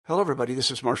Hello, everybody. This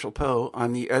is Marshall Poe.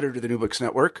 I'm the editor of the New Books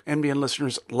Network. NBN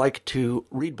listeners like to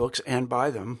read books and buy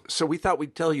them. So we thought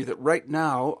we'd tell you that right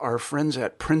now, our friends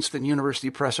at Princeton University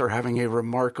Press are having a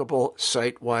remarkable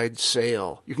site-wide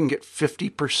sale. You can get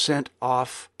 50%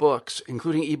 off books,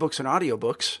 including ebooks and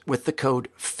audiobooks, with the code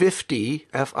 50,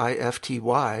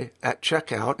 F-I-F-T-Y, at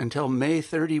checkout until May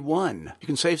 31. You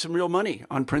can save some real money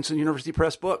on Princeton University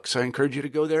Press books. I encourage you to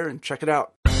go there and check it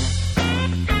out.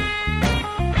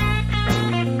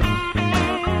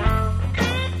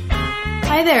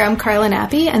 Hi there, I'm Carla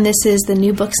Nappi, and this is the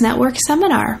New Books Network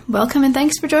Seminar. Welcome and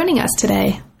thanks for joining us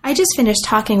today. I just finished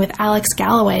talking with Alex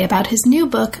Galloway about his new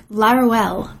book,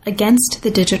 Laruelle, Against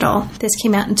the Digital. This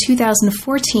came out in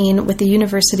 2014 with the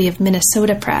University of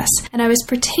Minnesota Press, and I was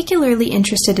particularly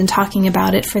interested in talking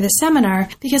about it for the seminar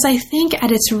because I think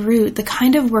at its root, the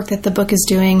kind of work that the book is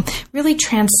doing really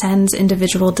transcends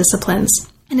individual disciplines.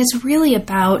 And it's really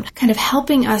about kind of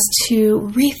helping us to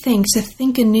rethink, to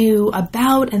think anew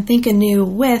about and think anew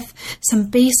with some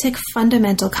basic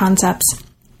fundamental concepts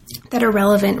that are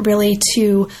relevant really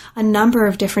to a number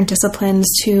of different disciplines,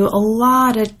 to a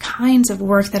lot of kinds of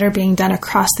work that are being done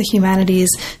across the humanities,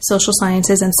 social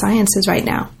sciences, and sciences right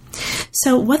now.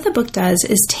 So what the book does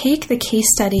is take the case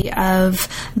study of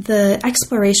the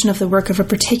exploration of the work of a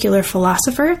particular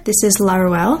philosopher, this is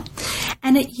Laruelle,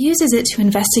 and it uses it to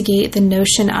investigate the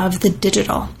notion of the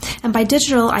digital. And by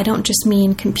digital, I don't just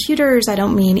mean computers, I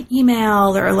don't mean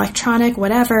email or electronic,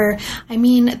 whatever. I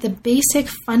mean the basic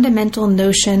fundamental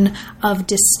notion of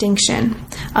distinction,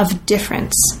 of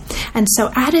difference. And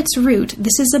so at its root,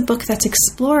 this is a book that's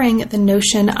exploring the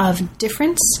notion of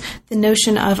difference, the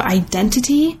notion of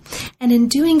identity, and in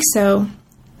doing so,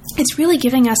 it's really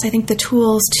giving us, I think, the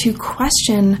tools to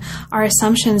question our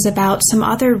assumptions about some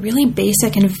other really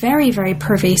basic and very, very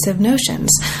pervasive notions,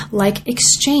 like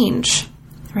exchange,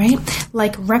 right?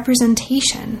 Like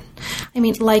representation. I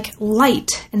mean, like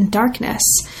light and darkness.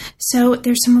 So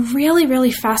there's some really,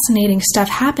 really fascinating stuff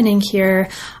happening here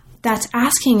that's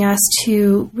asking us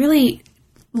to really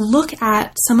look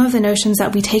at some of the notions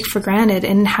that we take for granted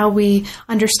and how we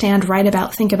understand, write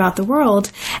about, think about the world,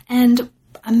 and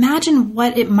imagine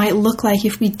what it might look like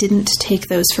if we didn't take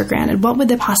those for granted. What would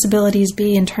the possibilities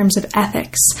be in terms of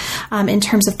ethics, in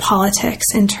terms of politics,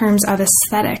 in terms of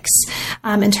aesthetics,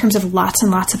 in terms of lots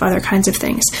and lots of other kinds of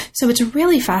things. So it's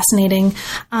really fascinating.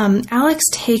 Alex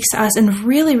takes us in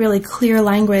really, really clear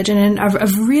language and in a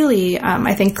really,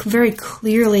 I think, very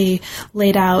clearly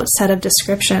laid out set of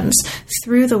descriptions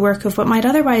through the work of what might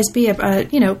otherwise be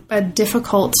a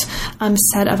difficult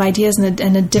set of ideas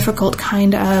and a difficult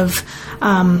kind of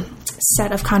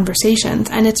set of conversations.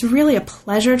 And it's really a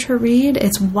pleasure to read.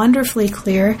 It's wonderfully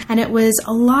clear. And it was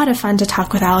a lot of fun to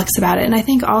talk with Alex about it. And I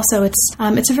think also it's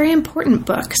a very important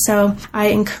book. So I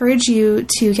encourage you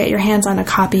to get your hands on a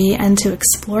copy and to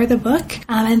explore the book.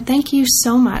 And thank you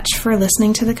so much for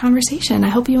listening to the conversation. I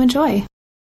hope you enjoy.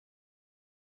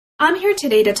 I'm here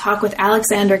today to talk with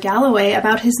Alexander Galloway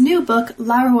about his new book,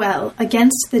 Laruelle,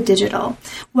 Against the Digital.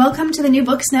 Welcome to the New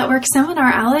Books Network Seminar,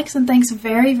 Alex, and thanks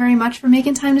very, very much for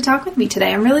making time to talk with me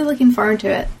today. I'm really looking forward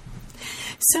to it.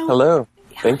 Hello.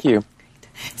 Thank you.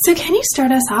 So can you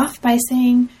start us off by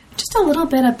saying just a little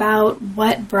bit about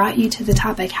what brought you to the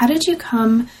topic? How did you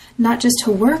come not just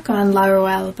to work on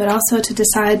Laruelle, but also to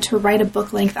decide to write a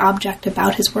book-length object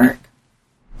about his work?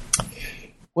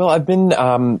 Well, I've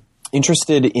been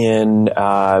interested in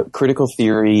critical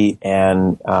theory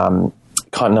and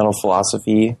continental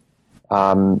philosophy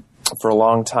for a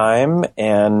long time,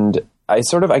 and I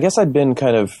guess I'd been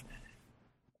kind of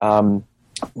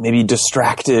maybe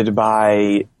distracted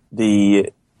by the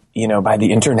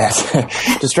internet,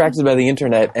 distracted by the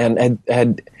internet, and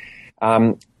had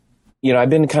I've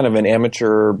been kind of an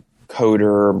amateur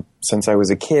coder since I was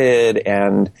a kid,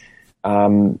 and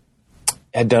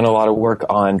had done a lot of work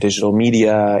on digital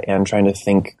media and trying to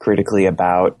think critically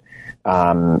about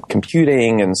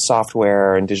computing and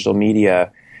software and digital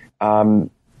media.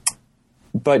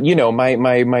 But,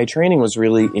 my training was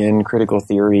really in critical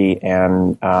theory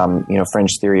and,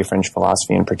 French theory, French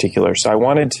philosophy in particular. So I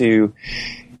wanted to,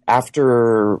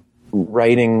 after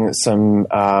writing some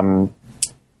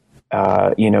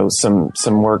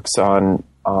works on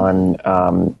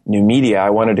new media,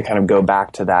 I wanted to kind of go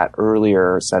back to that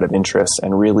earlier set of interests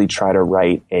and really try to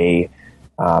write a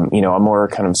more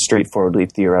kind of straightforwardly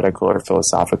theoretical or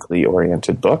philosophically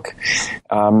oriented book.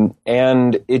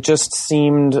 And it just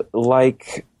seemed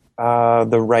like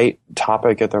the right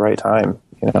topic at the right time,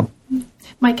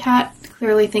 My cat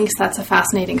clearly thinks that's a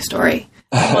fascinating story.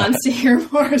 wants to hear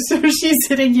more. So she's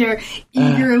sitting here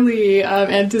eagerly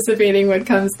anticipating what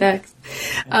comes next.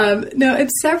 No, at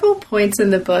several points in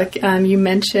the book, you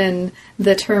mention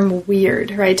the term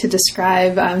weird, right, to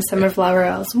describe some of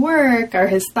Laruelle's work or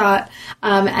his thought.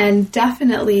 And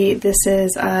definitely this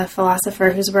is a philosopher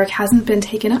whose work hasn't been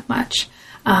taken up much.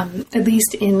 At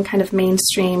least in kind of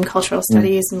mainstream cultural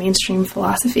studies and mainstream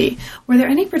philosophy. Were there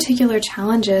any particular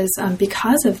challenges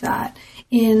because of that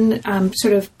in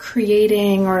sort of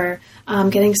creating or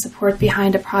getting support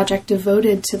behind a project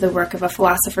devoted to the work of a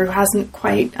philosopher who hasn't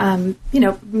quite,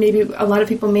 maybe a lot of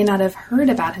people may not have heard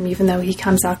about him, even though he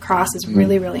comes across as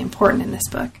really, really important in this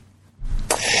book?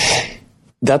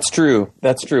 That's true.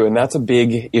 And that's a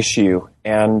big issue.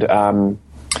 And,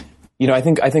 I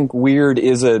think weird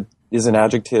is an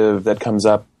adjective that comes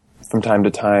up from time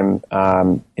to time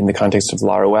in the context of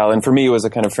Laruelle. And for me, it was a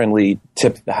kind of friendly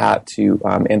tip of the hat to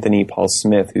Anthony Paul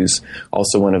Smith, who's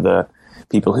also one of the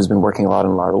people who's been working a lot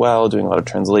on Laruelle, doing a lot of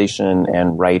translation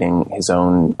and writing his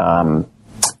own,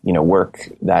 work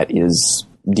that is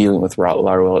dealing with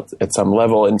Laruelle at some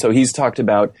level. And so he's talked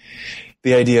about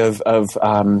the idea of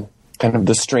kind of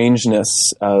the strangeness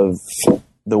of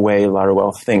the way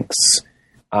Laruelle thinks.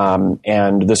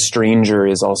 And the stranger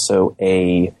is also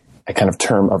a kind of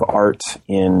term of art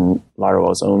in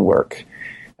Laruelle's own work.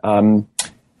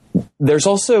 There's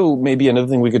also maybe another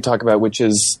thing we could talk about, which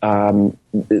is an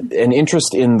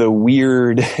interest in the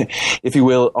weird, if you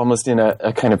will, almost in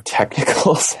a kind of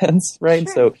technical sense, right?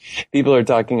 So people are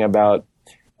talking about,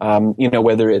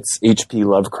 whether it's H.P.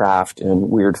 Lovecraft and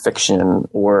weird fiction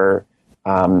or,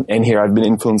 and here I've been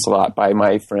influenced a lot by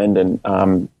my friend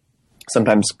and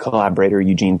sometimes collaborator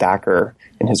Eugene Thacker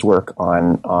in his work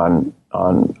on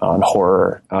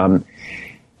horror. So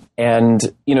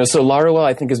Laruelle,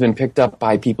 I think, has been picked up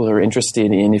by people who are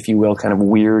interested in, if you will, kind of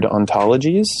weird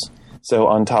ontologies. So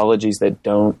ontologies that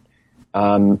don't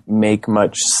make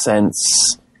much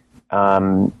sense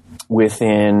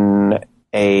within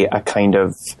a kind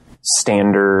of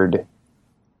standard,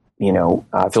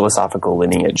 philosophical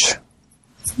lineage.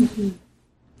 Mm-hmm.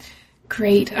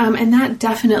 Great. And that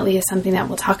definitely is something that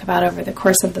we'll talk about over the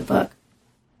course of the book.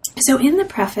 So in the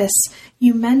preface,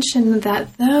 you mentioned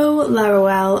that though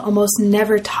Laruelle almost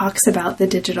never talks about the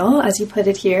digital, as you put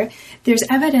it here, there's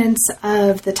evidence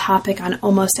of the topic on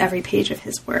almost every page of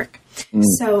his work.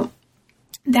 So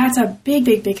that's a big,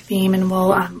 big, big theme, and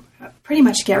we'll pretty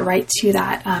much get right to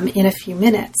that in a few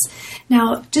minutes.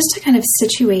 Now, just to kind of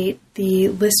situate the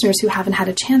listeners who haven't had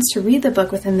a chance to read the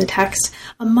book within the text,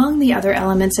 among the other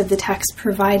elements of the text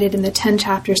provided in the 10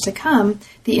 chapters to come,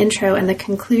 the intro and the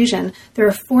conclusion, there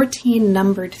are 14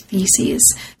 numbered theses.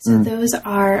 So those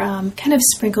are kind of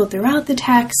sprinkled throughout the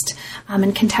text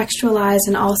and contextualized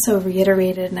and also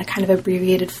reiterated in a kind of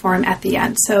abbreviated form at the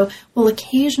end. So we'll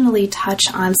occasionally touch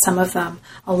on some of them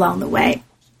along the way.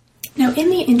 Now, in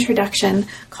the introduction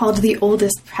called The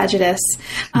Oldest Prejudice,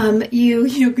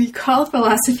 you call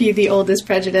philosophy the oldest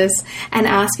prejudice and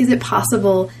ask, is it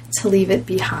possible to leave it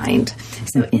behind?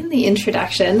 So in the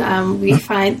introduction, we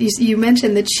find you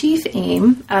mentioned the chief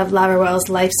aim of Laruelle's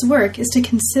life's work is to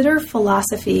consider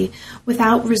philosophy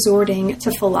without resorting to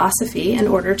philosophy in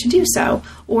order to do so,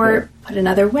 or put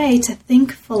another way, to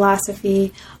think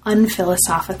philosophy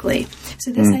unphilosophically.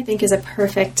 So this, I think, is a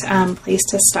perfect place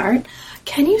to start.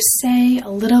 Can you say a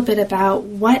little bit about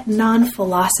what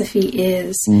non-philosophy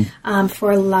is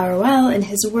for Laruelle and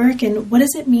his work, and what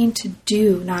does it mean to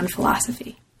do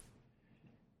non-philosophy?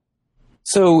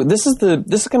 So this is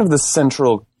kind of the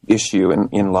central issue in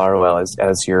Laruelle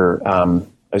as you're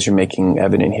making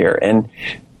evident here. And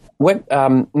what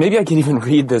maybe I can even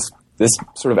read this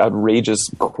sort of outrageous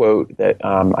quote that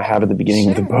I have at the beginning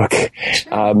of the book,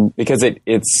 because I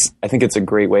think it's a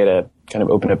great way to kind of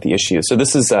open up the issue. So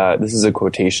this is a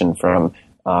quotation from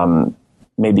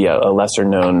maybe a lesser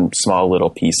known small little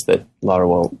piece that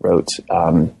Laruelle wrote,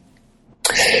 and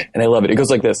I love it. It goes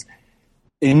like this: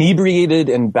 inebriated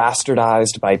and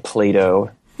bastardized by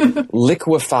Plato,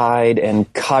 liquefied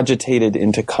and cogitated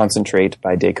into concentrate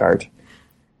by Descartes,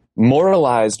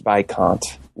 moralized by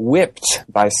Kant, whipped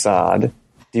by Sade,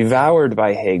 devoured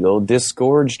by Hegel,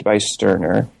 disgorged by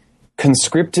Stirner,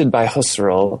 conscripted by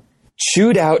Husserl,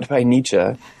 chewed out by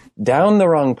Nietzsche, down the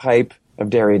wrong pipe of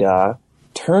Derrida,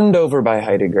 turned over by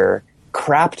Heidegger,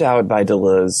 crapped out by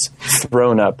Deleuze,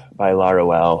 thrown up by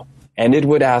Laruelle, and it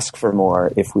would ask for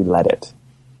more if we let it.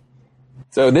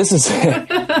 So this is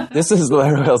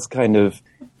Laruelle's kind of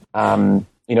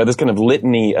this kind of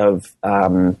litany of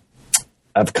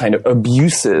kind of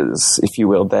abuses, if you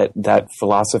will, that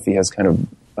philosophy has kind of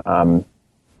kind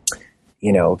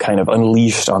of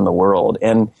unleashed on the world.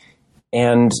 And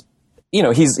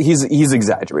he's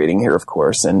exaggerating here, of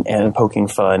course, and poking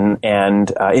fun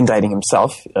and indicting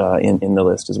himself in the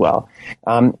list as well.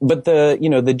 But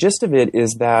the gist of it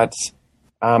is that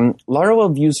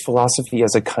Laruelle views philosophy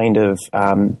as a kind of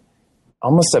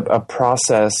almost a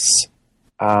process.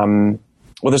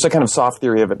 Well, there's a kind of soft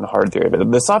theory of it and a hard theory of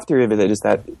it. The soft theory of it is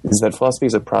that philosophy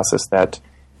is a process that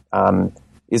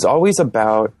is always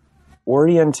about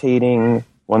orientating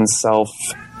oneself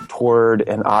toward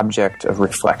an object of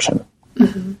reflection.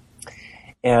 Mm-hmm.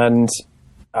 And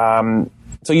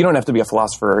so you don't have to be a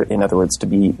philosopher, in other words, to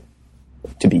be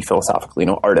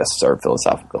philosophical. Artists are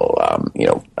philosophical.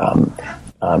 You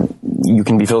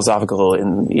can be philosophical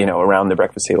around the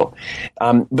breakfast table.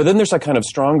 But then there's a kind of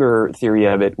stronger theory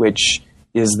of it, which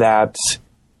is that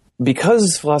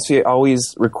because philosophy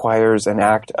always requires an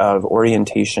act of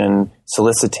orientation,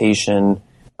 solicitation,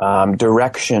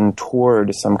 direction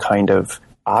toward some kind of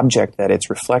object that it's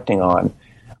reflecting on,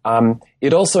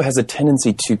 it also has a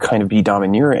tendency to kind of be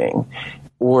domineering,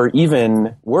 or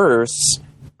even worse,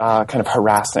 kind of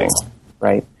harassing,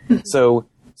 right? So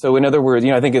in other words,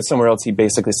 I think it's somewhere else he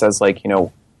basically says,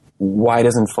 why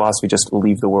doesn't philosophy just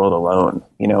leave the world alone?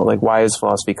 Why is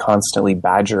philosophy constantly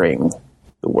badgering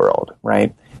the world,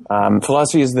 right?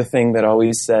 Philosophy is the thing that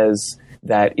always says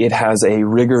that it has a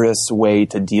rigorous way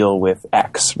to deal with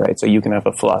X, right? So you can have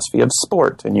a philosophy of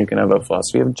sport, and you can have a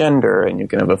philosophy of gender, and you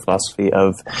can have a philosophy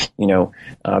of,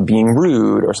 being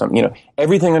rude or something.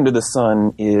 Everything under the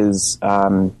sun is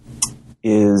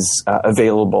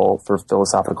available for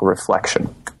philosophical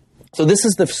reflection. So this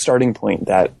is the starting point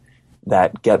that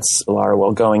gets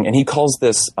Laruelle going, and he calls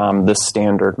this the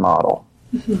standard model.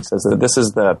 Mm-hmm. He says that this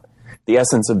is the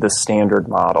essence of the standard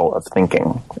model of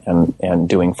thinking and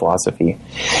doing philosophy.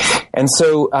 And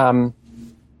so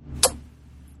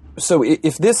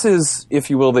if this is, if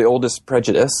you will, the oldest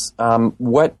prejudice,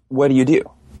 what do you do,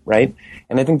 right?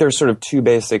 And I think there's sort of two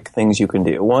basic things you can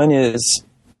do. One is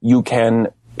you can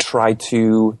try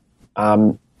to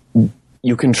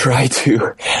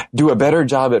do a better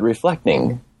job at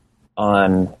reflecting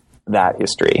on that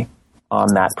history,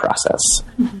 on that process.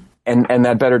 Mm-hmm. And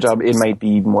that better job, it might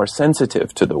be more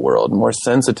sensitive to the world, more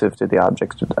sensitive to the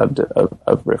objects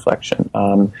of reflection,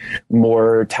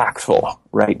 more tactful,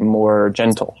 right? More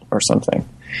gentle or something.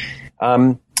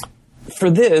 For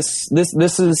this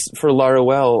is for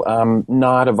Laruelle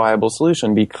not a viable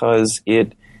solution, because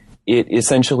it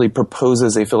essentially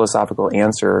proposes a philosophical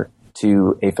answer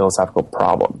to a philosophical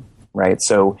problem, right?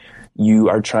 So you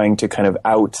are trying to kind of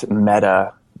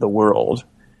out-meta the world.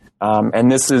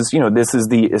 And this is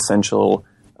the essential,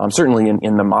 certainly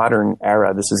in the modern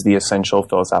era, this is the essential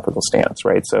philosophical stance,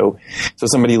 right? So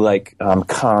somebody like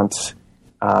Kant,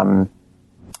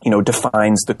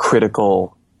 defines the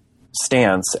critical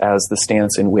stance as the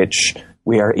stance in which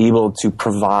we are able to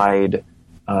provide,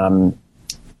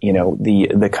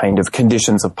 the kind of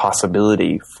conditions of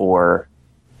possibility for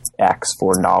X,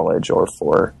 for knowledge, or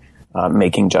for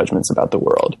making judgments about the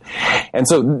world. And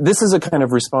so this is a kind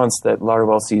of response that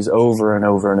Laruelle sees over and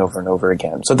over and over and over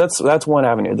again. So that's one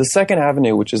avenue. The second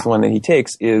avenue, which is the one that he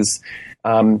takes, is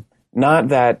not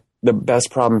that the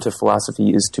best problem to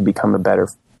philosophy is to become a better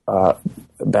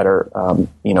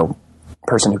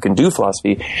person who can do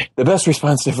philosophy. The best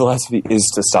response to philosophy is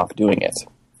to stop doing it.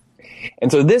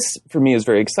 And so this, for me, is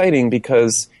very exciting,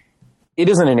 because it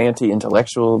isn't an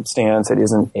anti-intellectual stance. It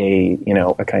isn't a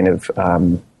kind of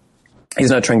he's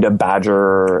not trying to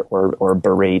badger or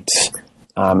berate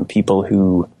people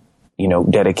who,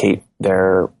 dedicate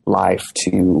their life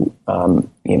to, kind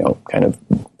of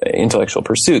intellectual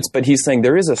pursuits. But he's saying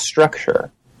there is a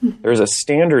structure. Mm-hmm. There is a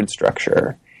standard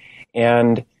structure.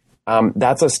 And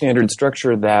that's a standard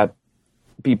structure that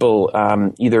people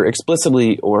either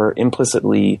explicitly or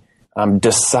implicitly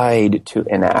decide to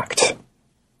enact.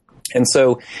 And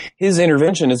so his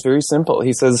intervention is very simple.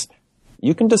 He says,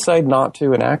 you can decide not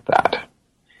to enact that.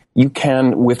 You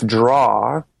can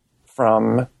withdraw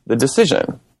from the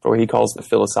decision, or what he calls the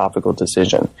philosophical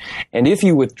decision. And if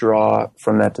you withdraw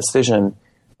from that decision,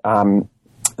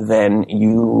 then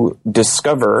you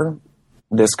discover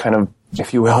this kind of,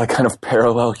 if you will, a kind of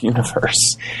parallel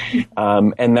universe.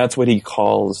 And that's what he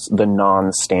calls the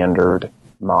non-standard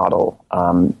model,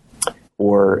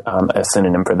 or a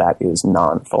synonym for that is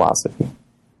non-philosophy.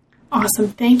 Awesome.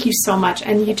 Thank you so much.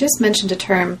 And you just mentioned a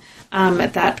term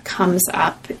that comes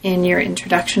up in your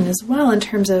introduction as well, in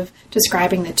terms of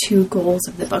describing the two goals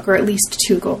of the book, or at least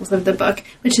two goals of the book,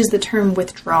 which is the term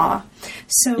withdraw.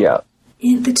 So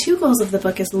the two goals of the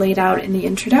book, as laid out in the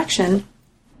introduction,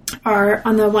 are,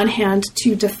 on the one hand,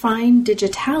 to define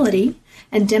digitality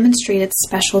and demonstrate its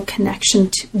special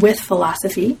connection with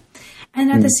philosophy,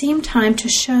 and at the same time to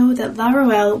show that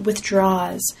Laruelle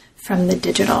withdraws from the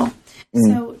digital.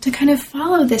 So to kind of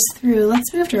follow this through,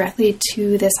 let's move directly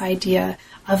to this idea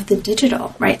of the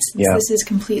digital, right? Since this is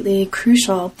completely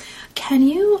crucial. Can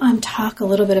you talk a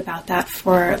little bit about that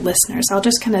for listeners? I'll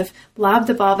just kind of lob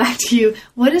the ball back to you.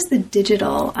 What is the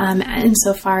digital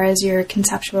insofar as you're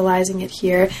conceptualizing it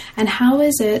here, and how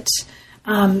is it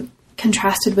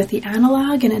contrasted with the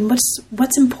analog, and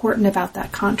what's important about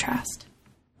that contrast?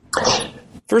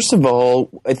 First of all,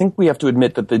 I think we have to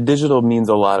admit that the digital means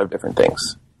a lot of different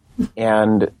things.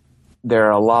 And there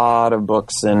are a lot of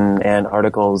books and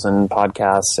articles and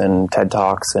podcasts and TED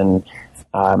Talks and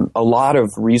a lot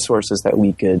of resources that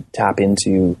we could tap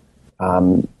into,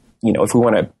 if we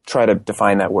want to try to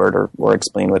define that word or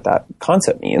explain what that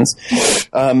concept means.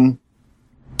 So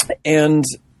in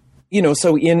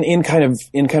kind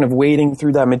of wading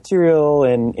through that material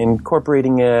and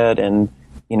incorporating it and,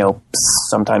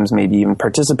 sometimes maybe even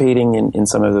participating in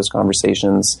some of those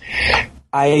conversations,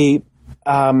 I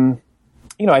found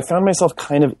myself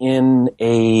kind of in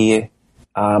at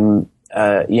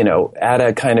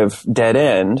a kind of dead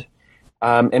end.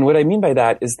 And what I mean by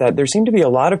that is that there seemed to be a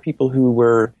lot of people who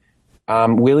were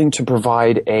willing to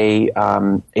provide a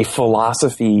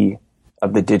philosophy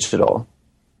of the digital.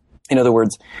 In other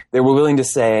words, they were willing to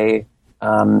say,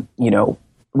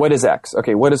 what is X?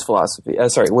 Okay, what is philosophy?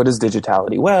 What is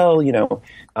digitality? Well,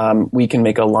 we can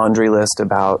make a laundry list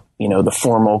about, the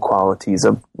formal qualities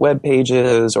of web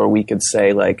pages, or we could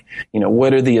say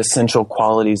what are the essential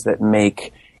qualities that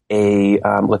make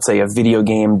let's say a video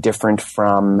game different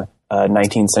from a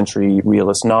 19th century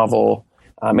realist novel.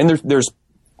 And there's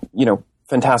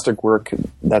fantastic work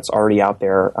that's already out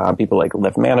there. People like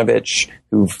Lev Manovich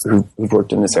who've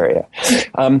worked in this area.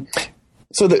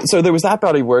 So there was that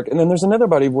body of work, and then there's another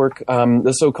body of work,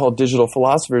 the so-called digital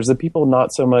philosophers, the people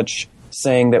not so much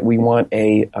saying that we want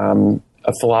a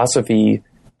philosophy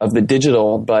of the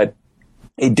digital, but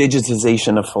a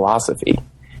digitization of philosophy,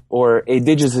 or a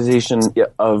digitization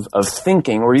of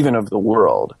thinking, or even of the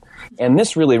world. And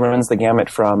this really runs the gamut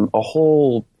from a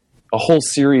whole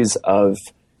series of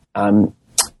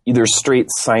either straight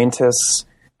scientists.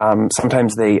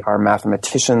 Sometimes they are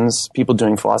mathematicians, people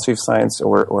doing philosophy of science,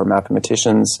 or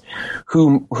mathematicians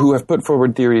who have put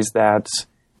forward theories that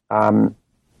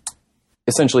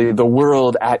essentially the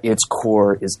world at its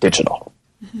core is digital.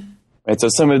 Mm-hmm. Right? So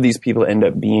some of these people end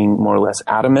up being more or less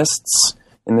atomists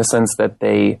in the sense that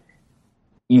they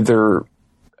either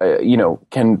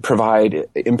can provide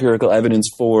empirical evidence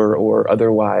for, or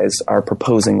otherwise are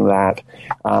proposing that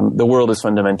the world is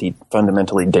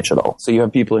fundamentally digital. So you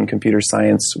have people in computer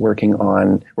science working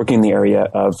in the area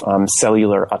of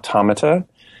cellular automata,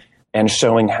 and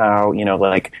showing how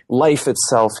life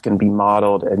itself can be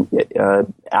modeled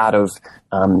out of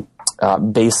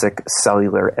basic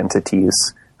cellular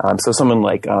entities. So someone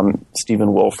like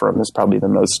Stephen Wolfram is probably the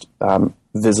most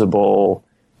visible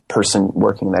person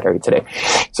working in that area today.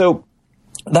 So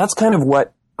that's kind of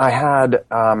what I had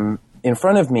in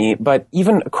front of me. But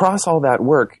even across all that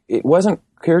work, it wasn't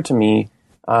clear to me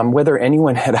whether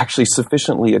anyone had actually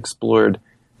sufficiently explored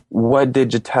what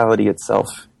digitality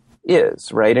itself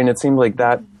is, right? And it seemed like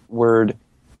that word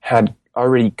had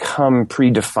already come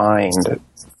predefined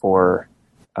for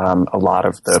a lot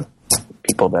of the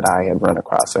people that I had run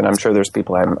across. And I'm sure there's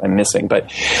people I'm missing. But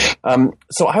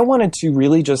so I wanted to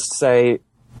really just say,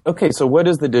 okay, so what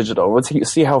is the digital? Let's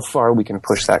see how far we can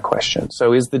push that question.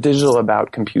 So is the digital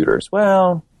about computers?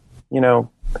 Well,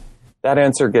 that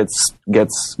answer gets that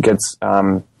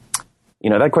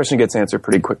question gets answered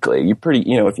pretty quickly.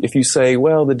 If you say,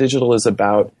 well, the digital is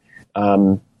about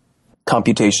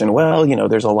computation, well,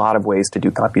 there's a lot of ways to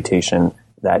do computation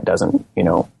that doesn't,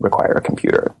 require a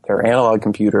computer. There are analog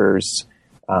computers,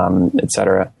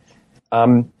 etc.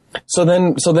 So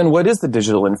then what is the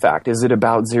digital, in fact? Is it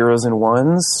about zeros and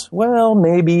ones? Well,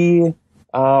 maybe,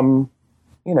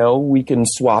 we can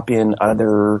swap in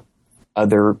other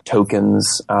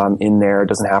tokens in there. It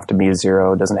doesn't have to be a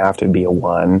zero. It doesn't have to be a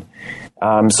one.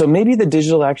 So maybe the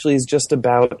digital actually is just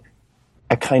about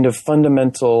a kind of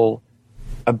fundamental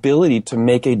ability to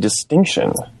make a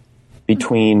distinction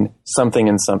between something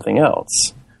and something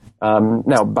else.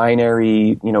 Now,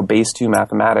 binary, base 2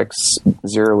 mathematics,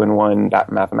 0 and 1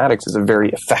 mathematics is a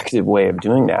very effective way of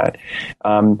doing that.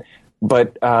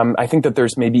 But I think that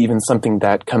there's maybe even something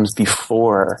that comes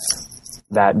before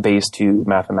that base 2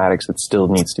 mathematics that still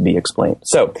needs to be explained.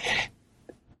 So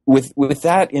with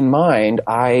that in mind,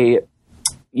 I,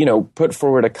 put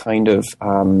forward a kind of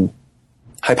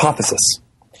hypothesis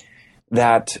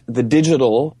that the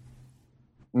digital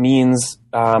means,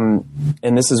 and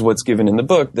this is what's given in the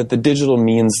book, that the digital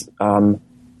means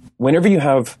whenever you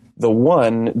have the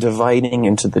one dividing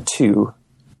into the two,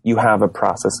 you have a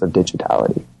process of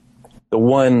digitality. The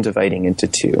one dividing into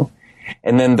two,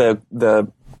 and then the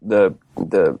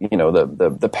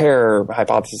pair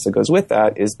hypothesis that goes with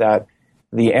that is that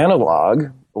the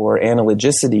analog or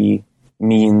analogicity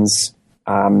means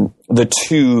the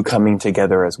two coming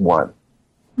together as one.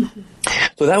 Mm-hmm.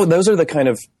 So those are the kind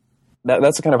of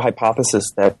that's the kind of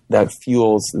hypothesis that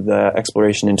fuels the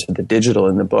exploration into the digital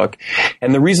in the book.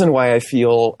 And the reason why I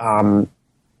feel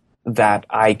that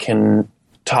I can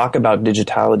talk about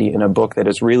digitality in a book that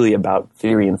is really about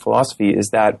theory and philosophy is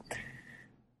that,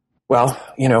 well,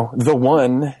 the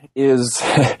one is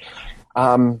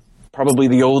probably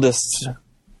the oldest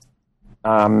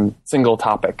single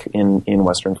topic in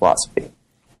Western philosophy.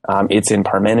 It's in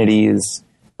Parmenides,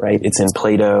 right? It's in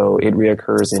Plato. It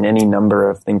reoccurs in any number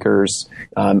of thinkers.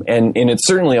 And it's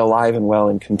certainly alive and well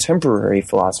in contemporary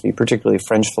philosophy, particularly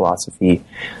French philosophy.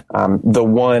 The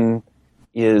one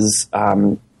is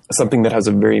something that has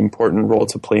a very important role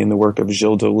to play in the work of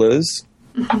Gilles Deleuze.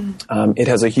 Mm-hmm. It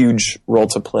has a huge role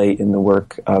to play in the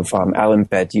work of Alain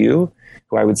Badiou,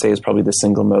 who I would say is probably the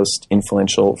single most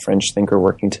influential French thinker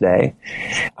working today.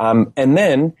 And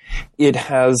then it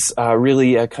has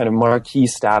really a kind of marquee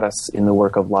status in the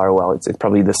work of Laruelle. It's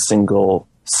probably the single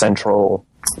central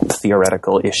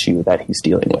theoretical issue that he's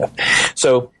dealing with.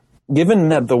 So given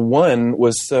that the one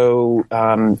was so,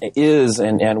 is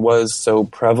and was so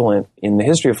prevalent in the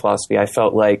history of philosophy, I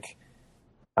felt like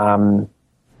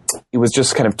it was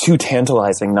just kind of too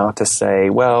tantalizing not to say,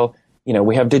 well,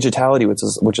 we have digitality,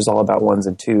 which is all about ones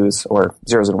and twos, or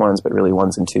zeros and ones, but really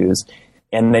ones and twos.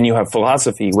 And then you have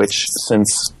philosophy, which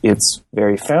since its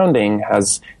very founding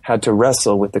has had to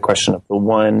wrestle with the question of the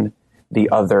one, the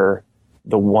other,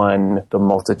 the one, the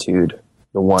multitude,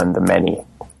 the one, the many.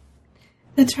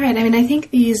 That's right. I mean, I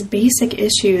think these basic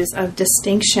issues of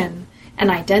distinction and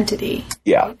identity.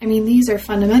 Yeah. I mean, these are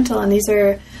fundamental, and these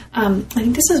are, I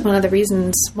think this is one of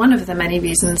the many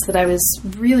reasons that I was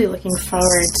really looking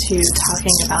forward to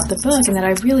talking about the book, and that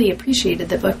I really appreciated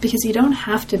the book, because you don't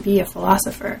have to be a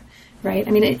philosopher, right?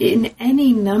 I mean, in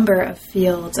any number of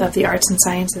fields of the arts and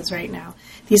sciences right now,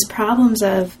 these problems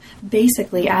of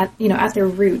basically at their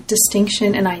root,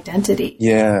 distinction and identity.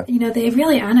 Yeah. They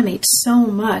really animate so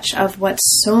much of what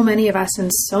so many of us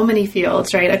in so many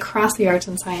fields, right, across the arts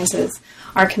and sciences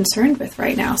are concerned with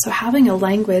right now. So having a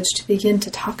language to begin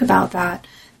to talk about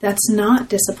that's not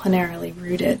disciplinarily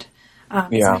rooted,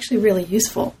 is actually really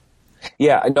useful.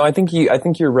 Yeah, no, I think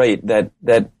you're right that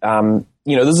this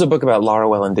is a book about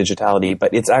Laruelle and digitality,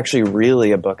 but it's actually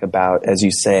really a book about, as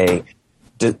you say,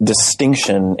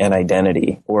 distinction and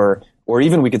identity, or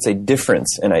even we could say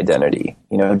difference and identity.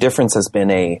 Difference has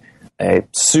been a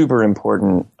super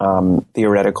important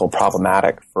theoretical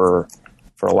problematic for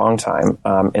a long time,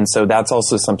 and so that's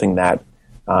also something that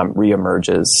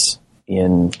reemerges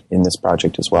in this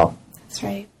project as well. That's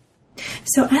right.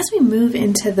 So as we move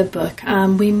into the book,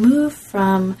 we move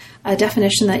from a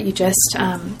definition that you just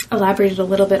elaborated a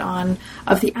little bit on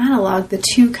of the analog, the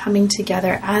two coming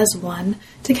together as one,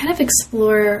 to kind of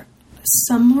explore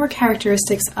some more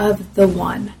characteristics of the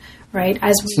one, right,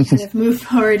 as we kind of move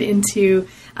forward into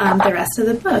the rest of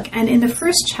the book. And in the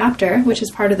first chapter, which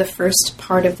is part of the first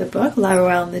part of the book,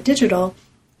 Laruelle and the Digital,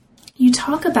 you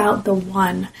talk about the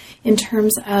one in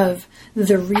terms of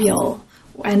the real,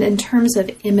 and in terms of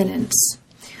immanence.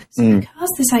 So because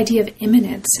this idea of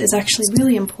immanence is actually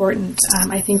really important,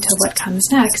 I think, to what comes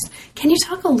next, can you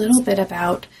talk a little bit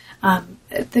about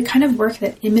the kind of work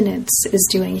that immanence is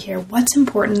doing here? What's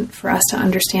important for us to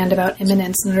understand about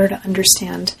immanence in order to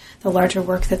understand the larger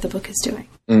work that the book is doing?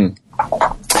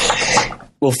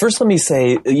 Well, first let me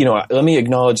say, let me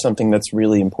acknowledge something that's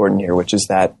really important here, which is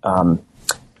that,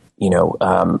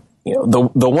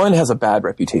 the one has a bad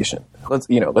reputation. Let's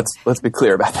be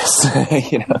clear about this.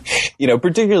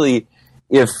 Particularly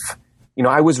if,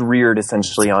 I was reared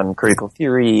essentially on critical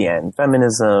theory and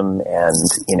feminism and,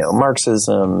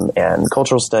 Marxism and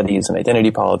cultural studies and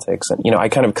identity politics. And, I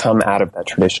kind of come out of that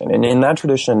tradition. And in that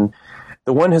tradition,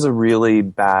 the one has a really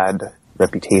bad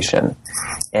reputation.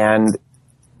 And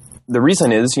the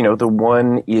reason is, the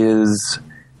one is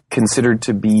considered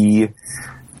to be,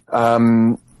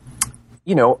 on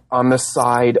the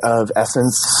side of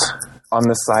essence, on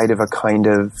the side of a kind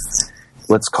of,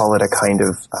 let's call it a kind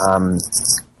of,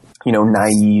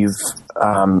 naive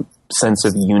sense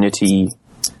of unity,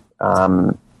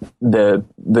 the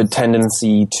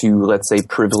tendency to, let's say,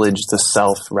 privilege the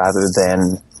self rather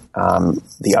than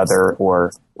the other,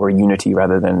 or unity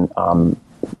rather than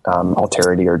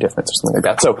alterity or difference or something like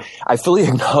that. So I fully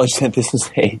acknowledge that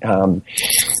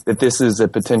this is a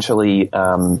potentially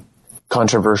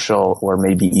controversial, or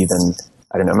maybe even,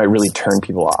 I don't know, might really turn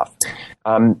people off.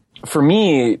 For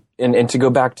me, and to go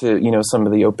back to, some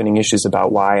of the opening issues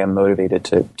about why I'm motivated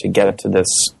to get into this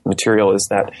material, is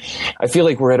that I feel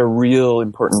like we're at a real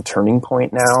important turning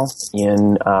point now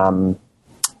in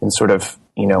sort of,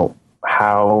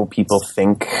 how people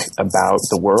think about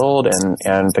the world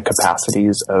and the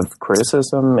capacities of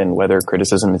criticism, and whether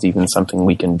criticism is even something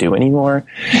we can do anymore.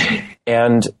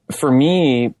 And for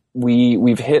me,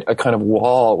 we've hit a kind of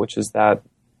wall, which is that,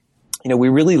 we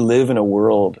really live in a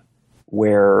world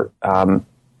where,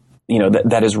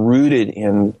 that is rooted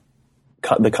in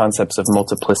the concepts of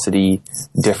multiplicity,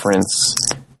 difference.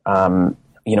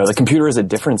 The computer is a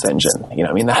difference engine.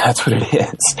 That's what it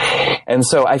is. And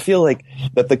so I feel like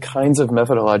that the kinds of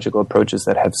methodological approaches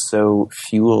that have so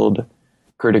fueled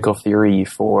critical theory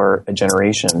for a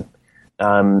generation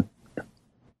are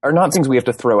not things we have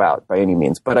to throw out by any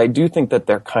means. But I do think that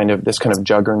this kind of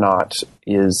juggernaut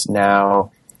is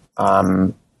now,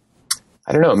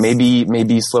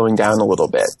 maybe slowing down a little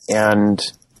bit. And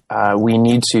we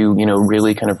need to,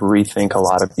 really kind of rethink a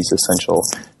lot of these essential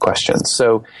questions.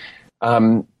 So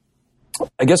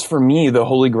I guess for me, the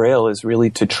Holy Grail is really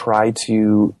to try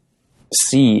to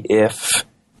see if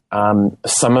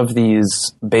some of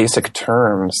these basic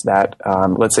terms that,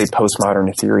 let's say,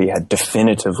 postmodern theory had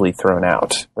definitively thrown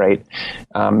out, right?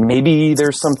 Maybe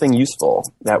there's something useful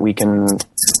that we can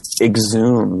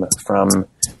exhume from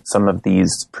some of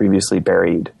these previously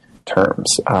buried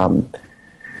terms.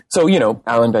 So,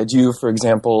 Alan Badiou, for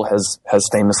example, has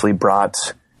famously brought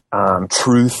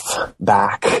truth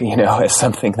back, as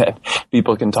something that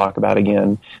people can talk about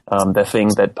again, the thing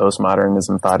that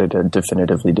postmodernism thought it had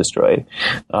definitively destroyed.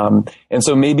 And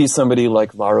so maybe somebody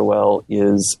like Laruelle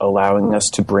is allowing us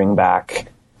to bring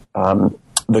back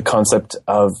the concept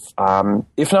of,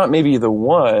 if not maybe the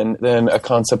one, then a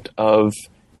concept of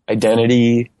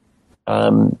identity.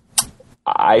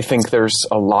 I think there's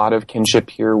a lot of kinship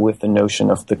here with the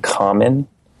notion of the common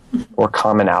or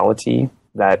commonality.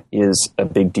 That is a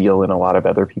big deal in a lot of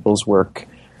other people's work,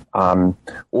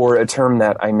 or a term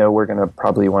that I know we're going to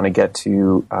probably want to get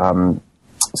to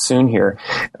soon here,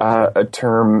 a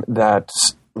term that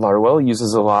Laruelle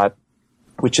uses a lot,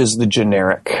 which is the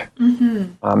generic.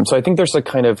 Mm-hmm. So I think there's a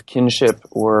kind of kinship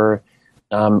or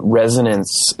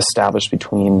resonance established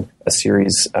between a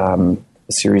series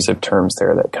of terms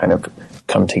there that kind of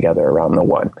come together around the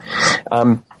one.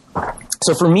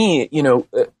 So for me,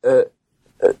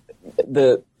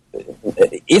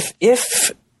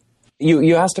 if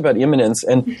you asked about immanence,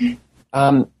 and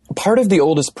part of the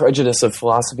oldest prejudice of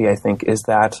philosophy, I think, is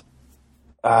that,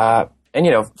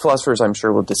 and philosophers I'm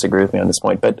sure will disagree with me on this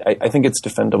point, but I think it's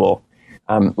defendable,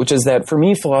 which is that for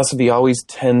me, philosophy always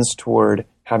tends toward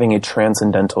having a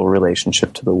transcendental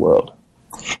relationship to the world.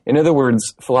 In other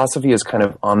words, philosophy is kind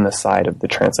of on the side of the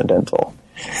transcendental.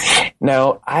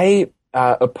 Now, I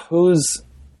oppose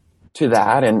to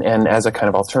that, and as a kind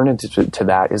of alternative to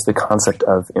that, is the concept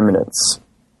of immanence.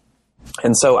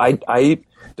 And so I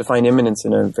define immanence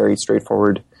in a very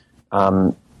straightforward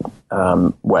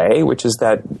way, which is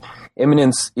that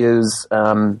immanence is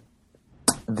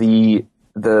the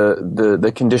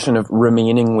condition of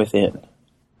remaining within,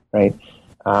 right?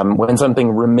 When something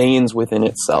remains within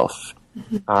itself,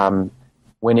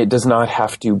 when it does not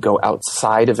have to go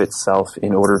outside of itself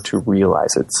in order to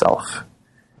realize itself.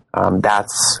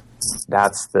 That's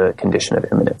the condition of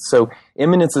immanence. So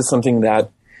immanence is something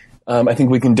that I think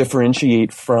we can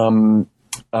differentiate from,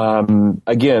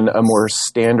 again, a more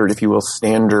standard, if you will,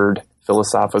 standard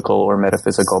philosophical or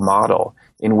metaphysical model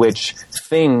in which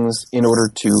things, in order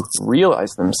to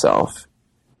realize themselves,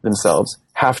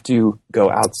 have to go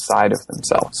outside of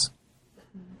themselves.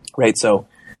 Right? So,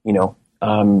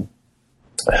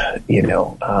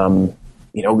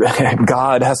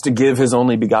 God has to give his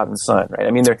only begotten son, right?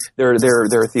 I mean, there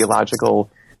are theological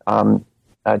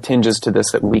tinges to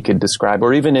this that we could describe,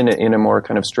 or even in a more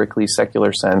kind of strictly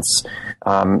secular sense,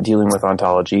 dealing with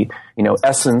ontology.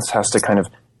 Essence has to kind of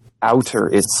outer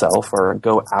itself or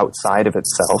go outside of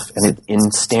itself and it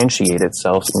instantiate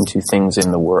itself into things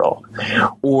in the world.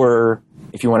 Or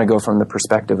if you want to go from the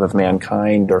perspective of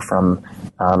mankind, or from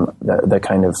the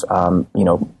kind of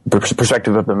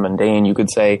perspective of the mundane, you could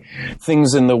say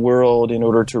things in the world, in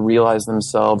order to realize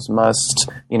themselves, must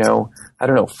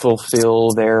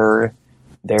fulfill their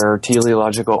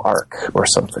teleological arc or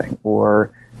something.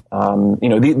 Or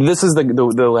this is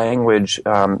the language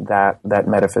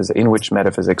in which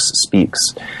metaphysics speaks.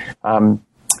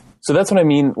 So that's what I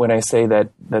mean when I say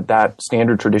that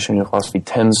standard tradition in philosophy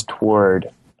tends toward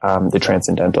the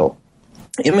transcendental.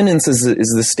 Immanence is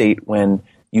the state when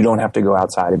You don't have to go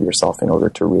outside of yourself in order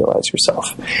to realize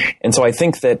yourself. And so I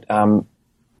think that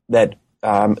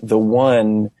the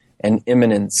one and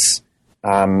immanence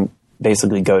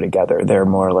basically go together. They're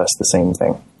more or less the same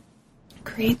thing.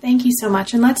 Great. Thank you so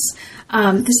much. And this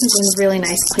is a really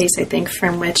nice place, I think,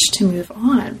 from which to move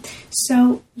on.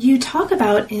 So you talk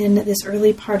about in this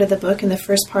early part of the book, in the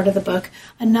first part of the book,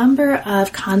 a number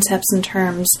of concepts and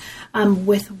terms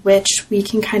with which we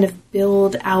can kind of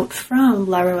build out from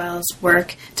Laruelle's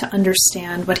work to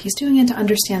understand what he's doing and to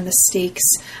understand the stakes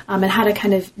and how to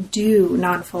kind of do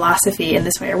non-philosophy in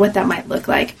this way, or what that might look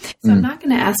like. So I'm not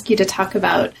going to ask you to talk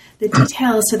about the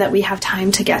details so that we have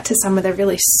time to get to some of the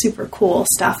really super cool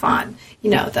stuff on,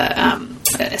 the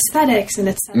aesthetics and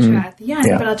et cetera at the end.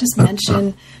 Yeah. But I'll just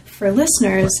mention for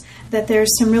listeners that there's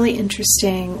some really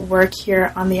interesting work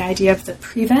here on the idea of the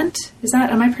prevent.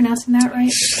 Am I pronouncing that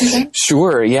right? Prevent?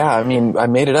 Sure. Yeah. I mean, I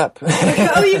made it up.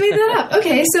 Oh, you made that up.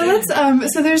 Okay. So let's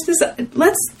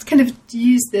kind of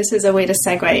use this as a way to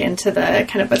segue into the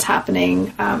kind of what's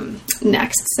happening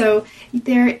next. So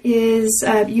there is,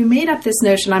 you made up this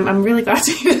notion. I'm really glad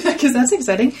to hear that because that's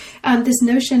exciting. This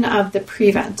notion of the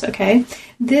prevent. Okay.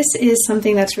 This is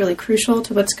something that's really crucial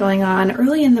to what's going on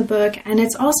early in the book, and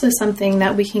it's also something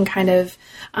that we can kind of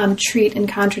treat in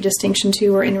contradistinction to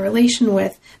or in relation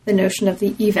with the notion of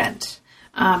the event,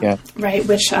 right,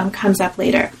 which comes up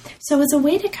later. So as a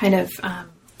way to kind of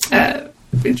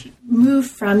move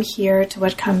from here to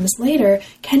what comes later,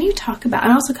 can you talk about,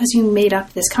 and also because you made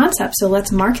up this concept, so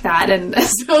let's mark that and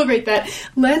celebrate that,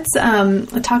 let's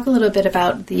talk a little bit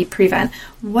about the prevent.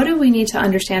 What do we need to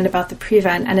understand about the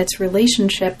prevent and its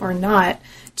relationship or not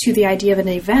to the idea of an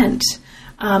event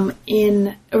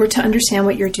in order to understand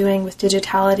what you're doing with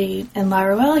digitality and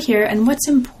Laruelle here, and what's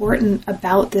important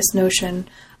about this notion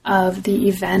of the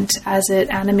event as it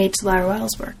animates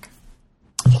Laruelle's work?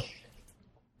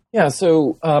 Yeah,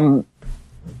 so so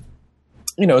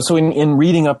in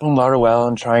reading up on Laruelle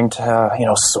and trying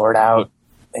to sort out,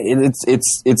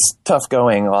 it's tough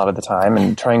going a lot of the time,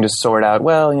 and trying to sort out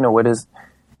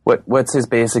what's his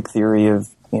basic theory of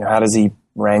how does he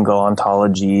wrangle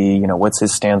ontology, what's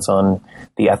his stance on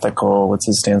the ethical, what's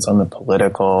his stance on the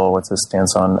political, what's his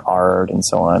stance on art, and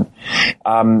so on.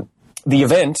 The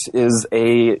event is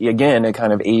a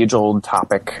kind of age-old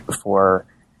topic for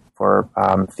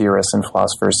theorists and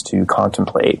philosophers to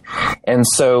contemplate. And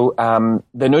so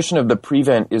the notion of the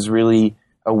prevent is really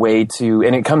a way to,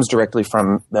 and it comes directly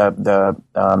from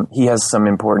he has some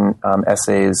important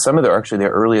essays. Some of the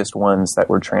earliest ones that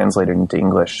were translated into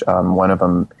English. One of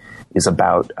them is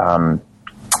about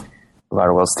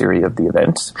Laruelle's theory of the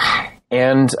event.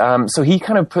 And so he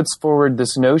kind of puts forward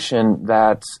this notion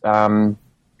that,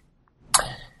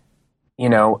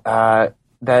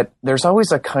 that there's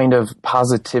always a kind of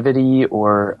positivity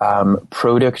or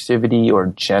productivity or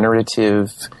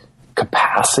generative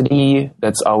capacity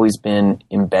that's always been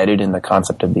embedded in the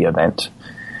concept of the event.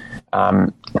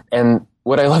 And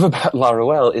what I love about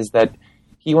Laruelle is that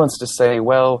he wants to say,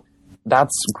 well,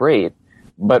 that's great,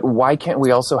 but why can't we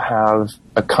also have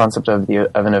a concept of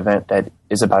an event that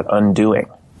is about undoing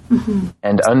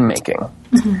and unmaking?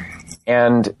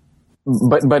 And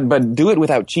but do it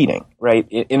without cheating, right?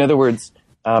 In other words,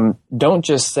 don't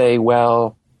just say,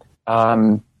 well,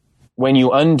 when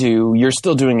you undo, you're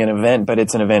still doing an event, but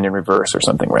it's an event in reverse or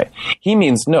something, right? He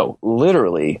means, no,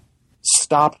 literally,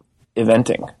 stop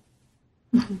eventing.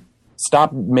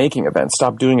 Stop making events.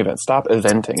 Stop doing events. Stop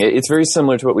eventing. It's very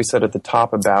similar to what we said at the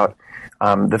top about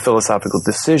the philosophical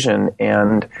decision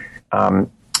and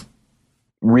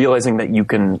realizing that you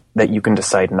can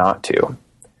decide not to.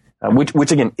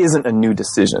 Which again isn't a new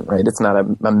decision, right? It's not a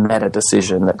meta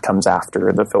decision that comes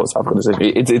after the philosophical decision.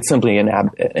 It's simply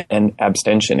an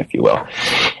abstention, if you will.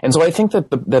 And so I think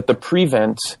that the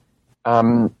prevent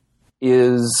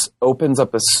opens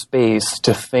up a space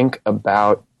to think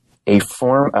about a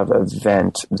form of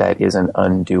event that is an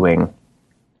undoing.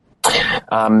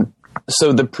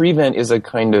 So the prevent is a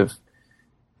kind of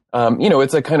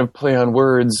it's a kind of play on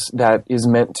words that is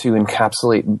meant to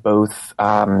encapsulate both.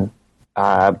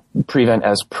 Prevent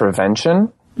as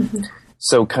prevention.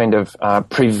 So kind of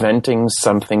preventing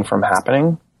something from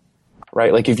happening,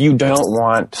 right? Like if you don't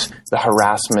want the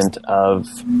harassment of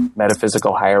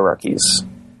metaphysical hierarchies,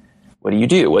 what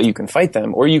do? Well, you can fight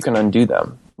them or you can undo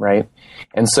them, right?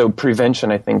 And so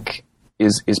prevention, I think,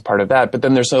 is part of that. But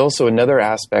then there's also another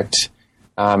aspect,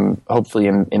 hopefully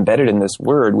embedded in this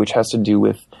word, which has to do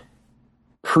with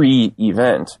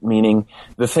pre-event, meaning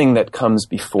the thing that comes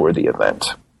before the event.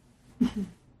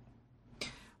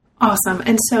 Awesome.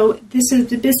 And so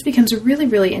this becomes really,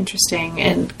 really interesting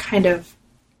and kind of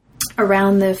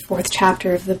around the fourth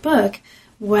chapter of the book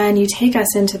when you take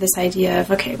us into this idea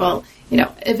of, okay, well,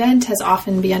 event has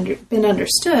often been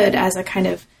understood as a kind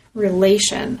of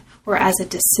relation or as a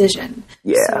decision.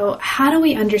 Yeah. So how do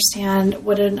we understand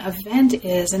what an event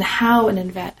is and how an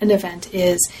event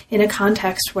is in a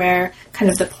context where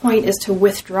kind of the point is to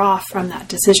withdraw from that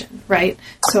decision, right?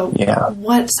 So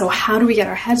so how do we get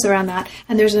our heads around that?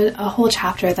 And there's a whole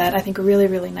chapter that I think really,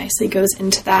 really nicely goes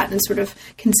into that and sort of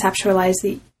conceptualizes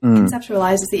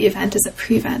the event as a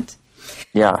prevent.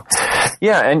 Yeah.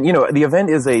 And, the event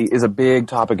is a big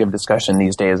topic of discussion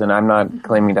these days, and I'm not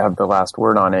claiming to have the last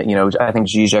word on it. I think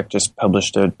Zizek just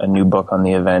published a new book on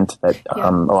the event that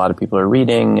a lot of people are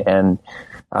reading, and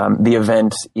the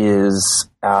event is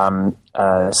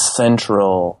a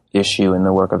central issue in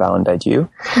the work of Alain Badiou.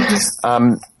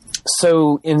 Mm-hmm.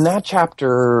 So in that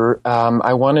chapter,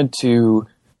 I wanted to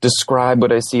describe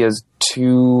what I see as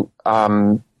two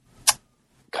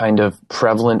kind of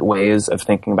prevalent ways of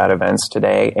thinking about events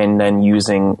today, and then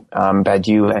using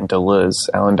Badiou and Deleuze,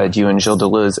 Alain Badiou and Gilles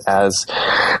Deleuze, as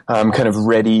kind of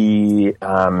ready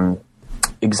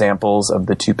examples of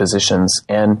the two positions.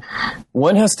 And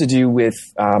one has to do with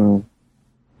the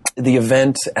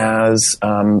event as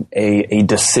a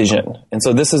decision. And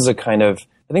so this is I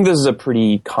think this is a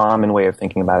pretty common way of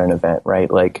thinking about an event, right?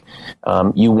 Like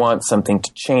you want something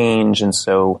to change, and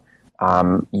so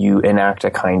you enact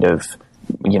a kind of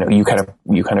you kind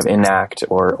of enact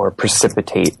or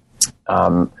precipitate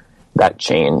that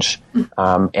change,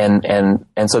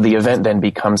 and so the event then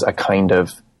becomes a kind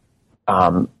of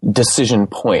decision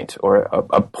point or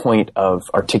a point of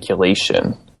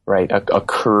articulation, right? A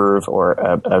curve or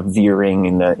a veering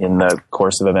in the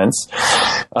course of events.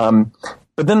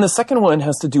 But then the second one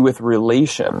has to do with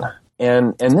relation,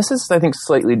 and this is, I think,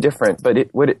 slightly different. But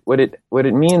what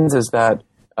it means is that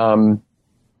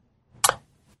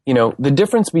the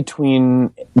difference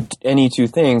between any two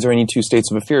things or any two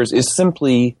states of affairs is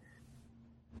simply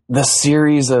the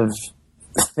series of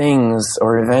things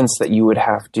or events that you would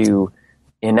have to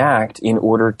enact in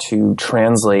order to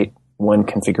translate one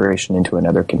configuration into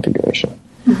another configuration.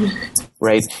 Mm-hmm.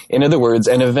 Right? In other words,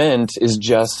 an event is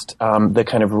just the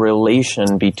kind of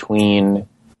relation between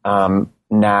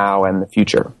now and the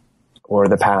future, or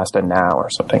the past and now, or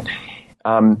something.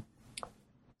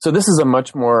 So this is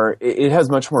it has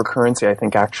much more currency, I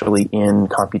think, actually in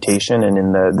computation and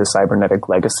in the cybernetic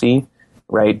legacy,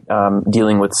 right?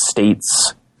 Dealing with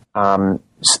states,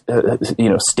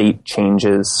 state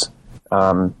changes.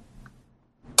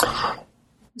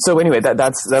 So anyway,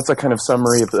 that's a kind of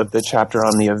summary of the chapter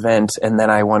on the event. And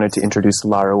then I wanted to introduce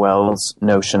Laruelle's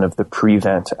notion of the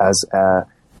prevent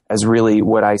as really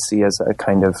what I see as a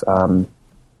kind of,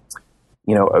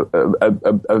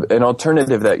 an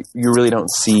alternative that you really don't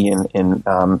see in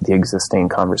the existing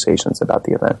conversations about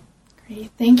the event.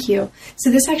 Great, thank you. So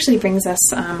this actually brings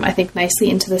us, I think, nicely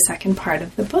into the second part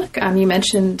of the book. You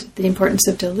mentioned the importance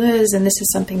of Deleuze, and this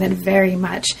is something that very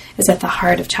much is at the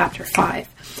heart of Chapter 5.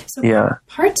 So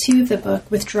Part 2 of the book,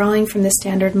 Withdrawing from the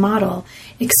Standard Model,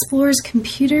 explores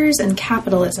computers and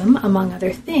capitalism, among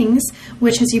other things,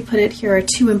 which, as you put it here, are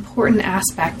two important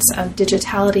aspects of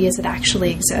digitality as it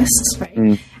actually exists,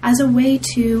 right? As a way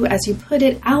to, as you put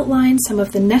it, outline some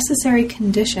of the necessary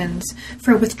conditions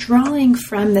for withdrawing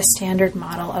from the standard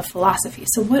model of philosophy.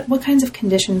 So what kinds of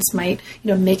conditions might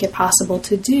make it possible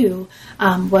to do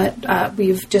what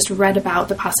we've just read about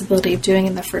the possibility of doing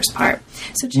in the first part?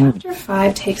 So Chapter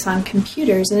 5 takes on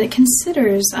computers, and it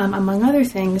considers, among other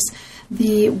things,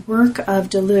 the work of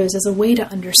Deleuze as a way to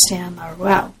understand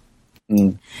Laruelle.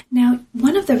 Now,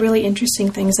 one of the really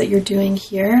interesting things that you're doing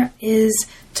here is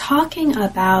talking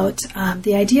about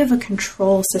the idea of a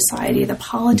control society, the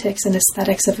politics and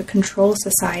aesthetics of a control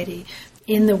society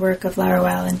in the work of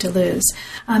Laruelle and Deleuze.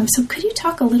 So could you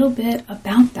talk a little bit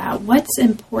about that? What's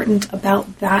important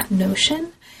about that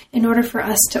notion in order for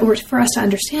us to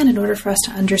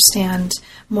understand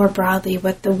more broadly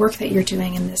what the work that you're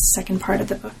doing in this second part of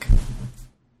the book?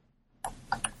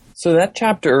 So that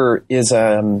chapter is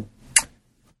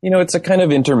it's a kind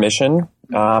of intermission.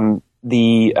 There's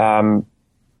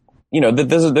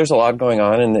a lot going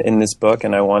on in this book,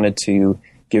 and I wanted to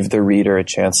give the reader a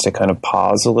chance to kind of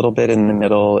pause a little bit in the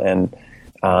middle and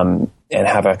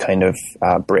have a kind of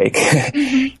break.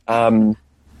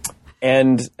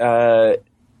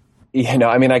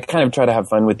 I kind of try to have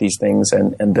fun with these things,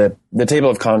 and the table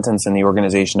of contents and the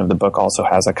organization of the book also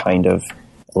has a kind of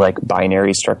like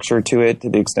binary structure to it, to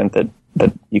the extent that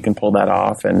you can pull that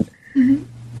off. And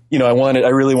I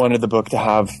really wanted the book to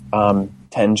have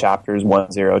 10 chapters,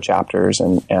 10 chapters,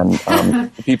 and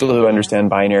people who understand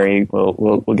binary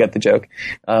will get the joke.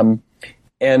 And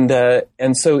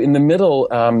so in the middle,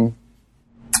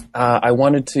 I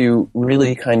wanted to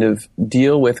really kind of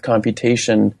deal with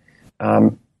computation,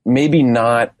 maybe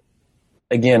not,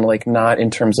 again, like not in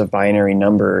terms of binary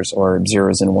numbers or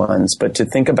zeros and ones, but to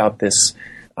think about this,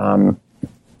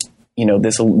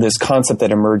 this concept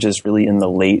that emerges really in the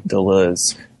late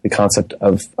Deleuze, the concept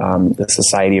of the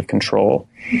society of control.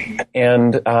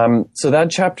 And so that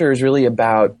chapter is really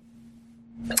about,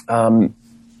 well,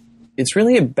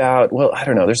 I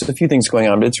don't know, there's a few things going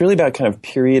on, but it's really about kind of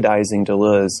periodizing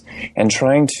Deleuze and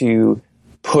trying to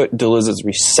put Deleuze's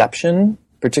reception,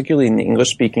 particularly in the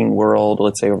English-speaking world,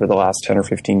 let's say over the last 10 or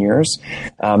 15 years,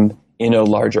 in a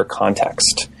larger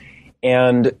context.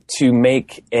 And to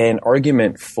make an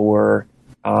argument for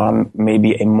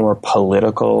maybe a more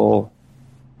political,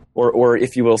 or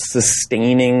if you will,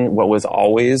 sustaining what was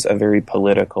always a very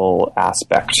political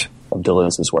aspect of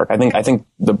Deleuze's work. I think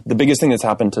the biggest thing that's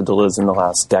happened to Deleuze in the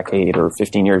last decade or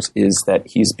 15 years is that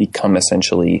he's become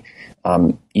essentially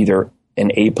either an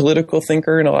apolitical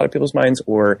thinker in a lot of people's minds,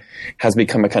 or has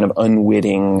become a kind of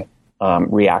unwitting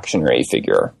reactionary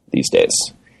figure these days.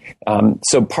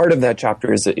 So part of that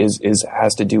chapter has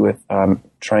to do with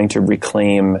trying to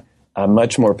reclaim a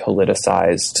much more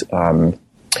politicized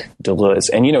Deleuze.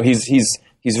 And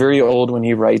he's very old when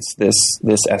he writes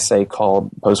this essay called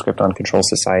Postscript on Control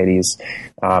Societies.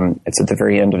 It's at the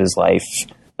very end of his life.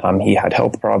 He had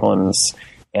health problems,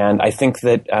 and I think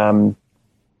that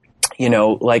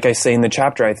like I say in the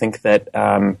chapter, I think that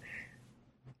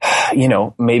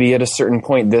maybe at a certain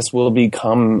point this will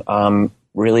become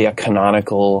really a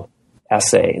canonical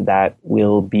essay that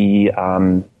will be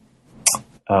kind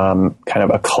of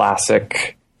a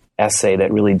classic essay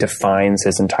that really defines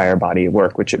his entire body of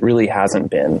work, which it really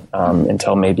hasn't been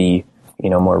until maybe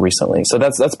more recently. So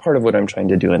that's part of what I'm trying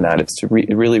to do in that. It's to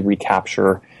really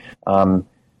recapture a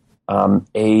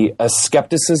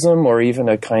skepticism or even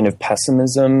a kind of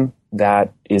pessimism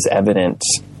that is evident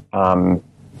at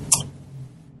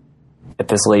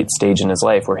this late stage in his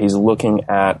life, where he's looking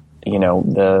at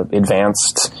the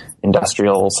advanced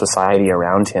industrial society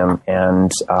around him, and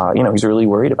he's really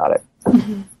worried about it.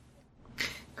 Mm-hmm.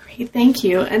 Thank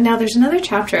you. And now there's another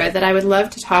chapter that I would love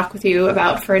to talk with you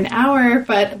about for an hour,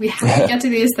 but we have to get to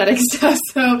the aesthetic stuff.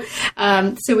 So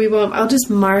we won't. I'll just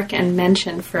mark and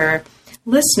mention for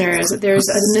listeners, there's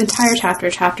an entire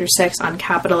chapter 6 on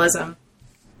capitalism,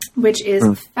 which is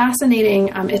fascinating.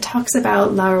 It talks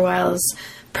about Laruelle's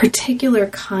particular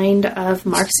kind of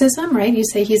Marxism, right? You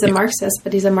say he's a Marxist,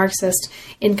 but he's a Marxist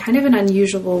in kind of an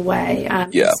unusual way.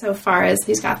 So far as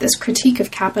he's got this critique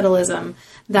of capitalism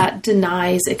that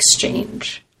denies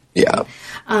exchange. Yeah.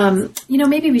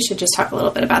 Maybe we should just talk a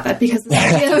little bit about that, because this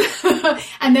idea of,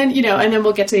 and then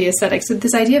we'll get to the aesthetics. So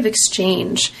this idea of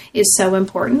exchange is so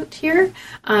important here.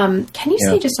 Can you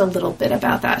say just a little bit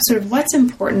about that? Sort of what's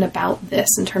important about this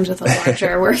in terms of the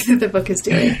larger work that the book is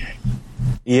doing?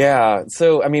 Yeah.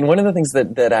 So, I mean, one of the things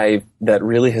that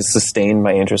really has sustained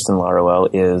my interest in Laruelle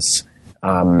is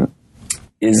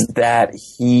that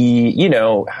he,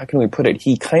 how can we put it?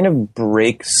 He kind of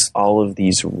breaks all of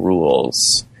these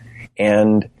rules,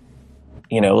 and,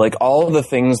 like all of the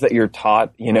things that you're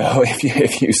taught,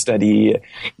 if you study, I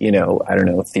don't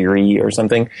know, theory or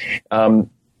something,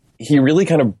 he really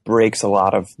kind of breaks a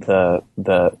lot of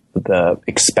the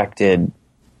expected.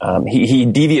 He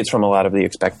deviates from a lot of the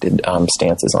expected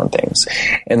stances on things.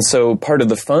 And so part of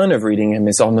the fun of reading him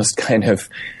is almost kind of,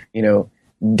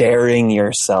 daring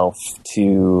yourself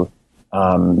to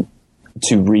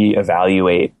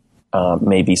reevaluate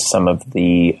maybe some of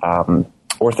the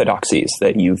orthodoxies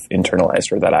that you've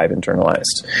internalized or that I've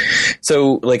internalized.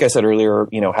 So like I said earlier,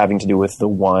 having to do with the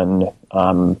one,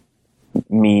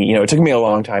 it took me a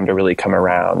long time to really come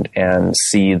around and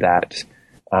see that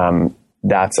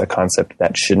that's a concept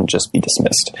that shouldn't just be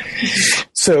dismissed.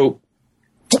 So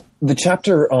the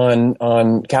chapter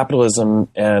on capitalism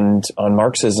and on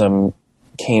Marxism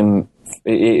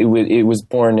it was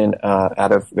born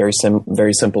out of very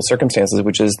simple circumstances,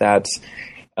 which is that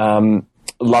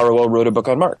Laruelle wrote a book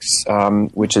on Marx,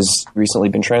 which has recently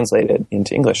been translated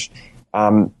into English. He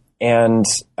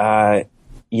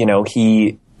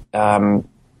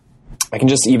I can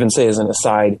just even say as an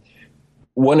aside,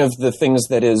 one of the things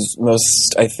that is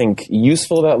most, I think,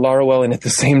 useful about Laruelle, and at the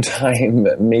same time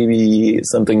maybe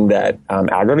something that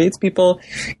aggravates people,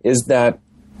 is that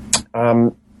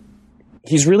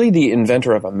he's really the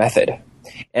inventor of a method.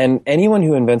 And anyone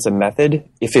who invents a method,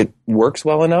 if it works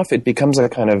well enough, it becomes a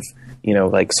kind of,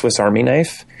 like Swiss Army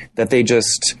knife that they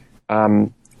just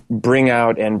bring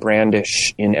out and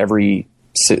brandish in every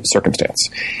circumstance.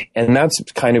 And that's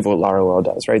kind of what Laruelle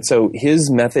does, right? So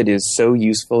his method is so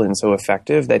useful and so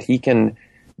effective that he can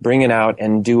bring it out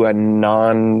and do a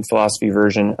non-philosophy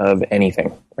version of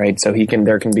anything, right? So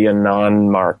there can be a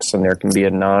non-Marx, and there can be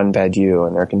a non-Badiou,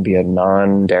 and there can be a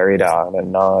non-Derrida, and a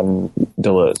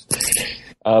non-Deleuze.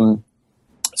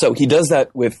 So he does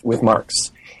that with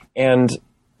Marx. And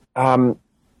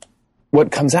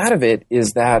what comes out of it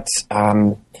is that,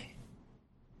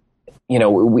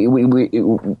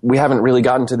 we haven't really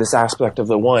gotten to this aspect of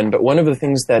the one, but one of the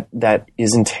things that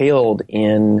is entailed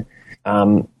in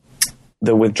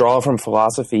the withdrawal from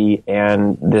philosophy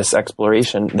and the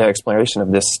exploration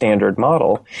of this standard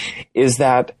model, is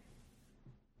that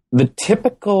the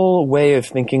typical way of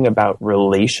thinking about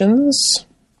relations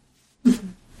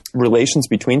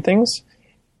between things,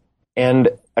 and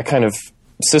a kind of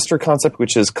sister concept,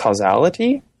 which is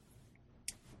causality,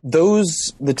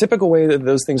 the typical way that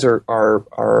those things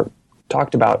are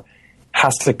talked about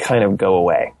has to kind of go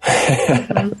away.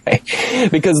 Right?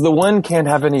 Because the one can't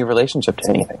have any relationship to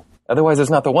anything. Otherwise, it's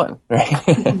not the one, right?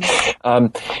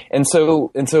 And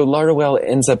so Laruelle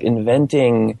ends up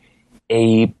inventing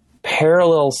a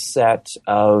parallel set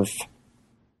of,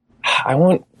 I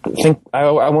won't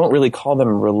really call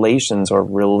them relations or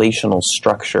relational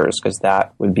structures, because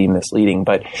that would be misleading,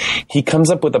 but he comes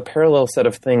up with a parallel set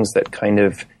of things that kind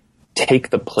of take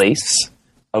the place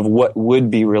of what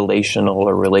would be relational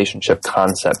or relationship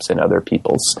concepts in other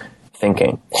people's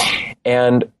thinking.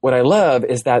 And what I love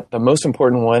is that the most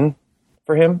important one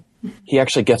for him, he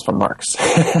actually gets from Marx.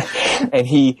 And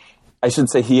he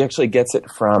actually gets it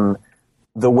from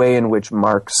the way in which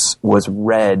Marx was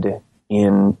read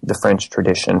in the French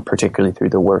tradition, particularly through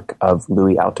the work of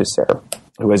Louis Althusser,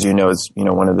 who, as you know, is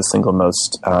one of the single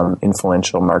most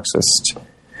influential Marxist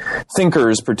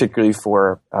thinkers, particularly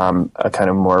for a kind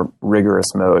of more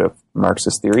rigorous mode of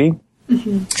Marxist theory.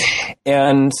 Mm-hmm.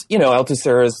 And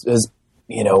Althusser has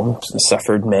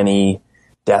suffered many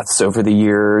deaths over the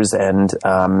years, and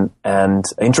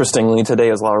interestingly, today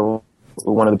is Laruelle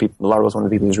one of the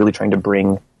people who's really trying to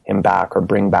bring back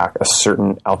a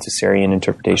certain Althusserian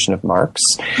interpretation of Marx.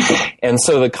 And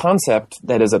so the concept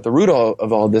that is at the root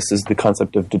of all this is the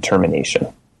concept of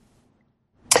determination.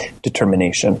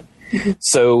 Mm-hmm.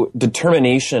 So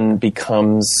determination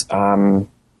becomes,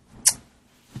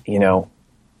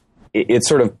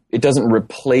 it doesn't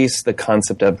replace the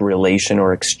concept of relation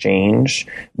or exchange,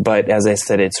 but as I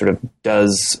said, it sort of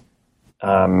does,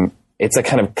 it's a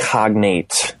kind of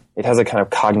cognate, it has a kind of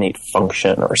cognate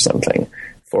function or something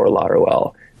for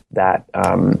Laruelle that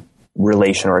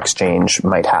relation or exchange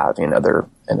might have in other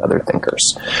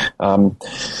thinkers.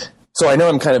 So I know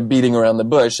I'm kind of beating around the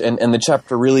bush, and the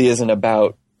chapter really isn't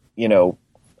about,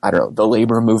 the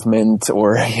labor movement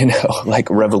or, like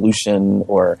revolution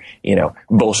or,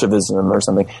 Bolshevism or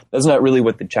something. That's not really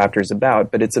what the chapter is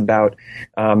about, but it's about,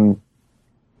 the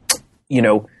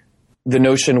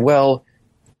notion, well,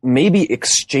 maybe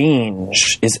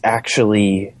exchange is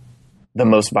actually the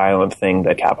most violent thing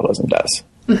that capitalism does.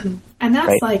 Mm-hmm. And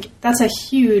that's right? That's a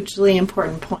hugely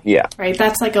important point. Yeah. Right?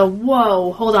 That's like a,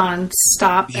 whoa, hold on,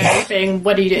 stop everything.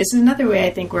 What do you do? It's another way,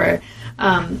 I think, where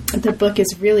the book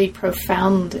is really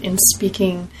profound in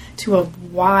speaking to a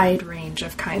wide range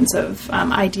of kinds of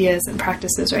ideas and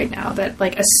practices right now that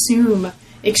assume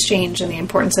exchange and the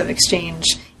importance of exchange,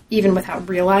 even without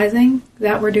realizing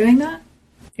that we're doing that.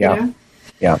 Yeah.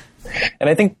 Yeah. And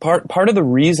I think part of the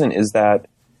reason is that,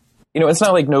 it's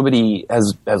not like nobody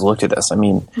has looked at this. I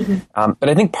mean, mm-hmm. But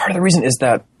I think part of the reason is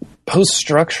that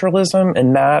post-structuralism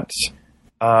and that,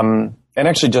 and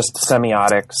actually just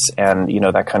semiotics and,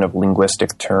 that kind of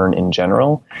linguistic turn in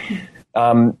general,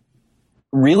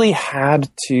 really had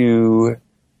to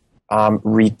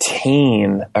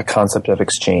retain a concept of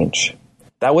exchange.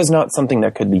 That was not something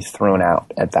that could be thrown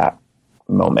out at that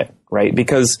moment, right?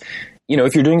 Because,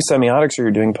 if you're doing semiotics or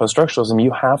you're doing post-structuralism,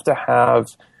 you have to have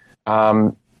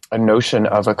a notion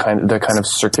of the kind of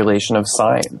circulation of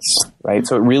science, right?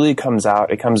 So it really comes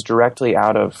directly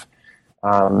out of,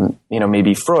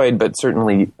 maybe Freud, but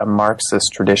certainly a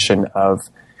Marxist tradition of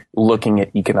looking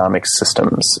at economic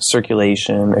systems,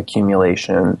 circulation,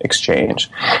 accumulation, exchange.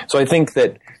 So I think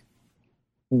that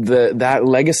that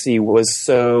legacy was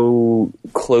so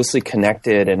closely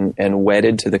connected and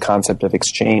wedded to the concept of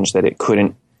exchange that it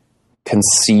couldn't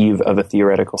conceive of a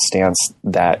theoretical stance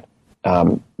that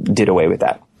did away with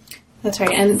that. That's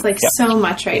right. And it's like so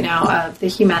much right now of the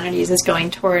humanities is going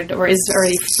toward, or is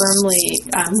already firmly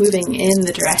moving in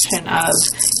the direction of,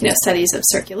 studies of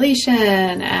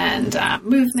circulation and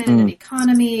movement and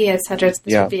economy, et cetera.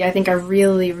 This would be, I think, a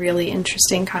really, really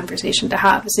interesting conversation to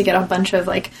have, is to get a bunch of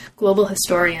like global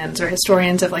historians or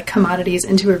historians of like commodities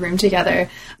into a room together,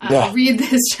 read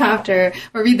this chapter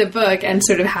or read the book and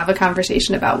sort of have a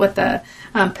conversation about what the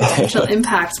potential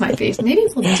impacts might be. So maybe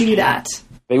we'll do that.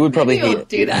 They would probably hate it.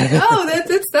 Do that. Oh,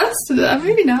 that's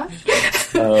maybe not.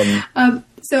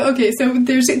 So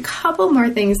there's a couple more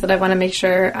things that I want to make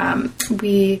sure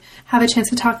we have a chance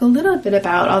to talk a little bit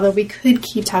about, although we could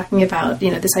keep talking about,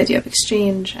 this idea of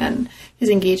exchange and his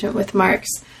engagement with Marx.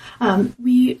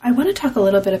 I want to talk a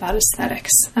little bit about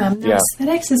aesthetics.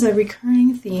 Aesthetics is a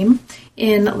recurring theme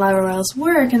in Laruelle's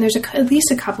work, and there's at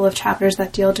least a couple of chapters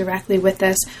that deal directly with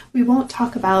this. We won't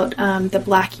talk about the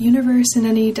Black universe in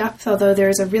any depth, although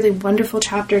there's a really wonderful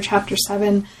chapter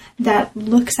 7, that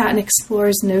looks at and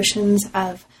explores notions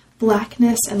of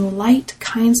blackness and light,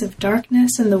 kinds of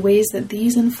darkness, and the ways that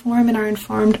these inform and are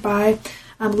informed by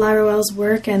Laruelle's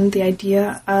work and the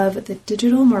idea of the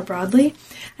digital more broadly.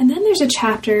 And then there's a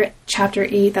chapter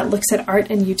 8, that looks at art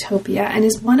and utopia and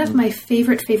is one of my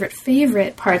favorite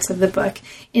parts of the book,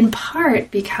 in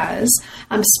part because,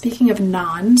 speaking of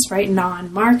nons, right,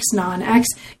 non-Marx, non-X,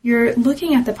 you're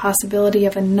looking at the possibility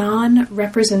of a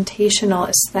non-representational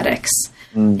aesthetics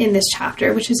in this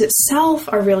chapter, which is itself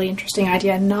a really interesting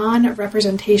idea,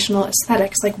 non-representational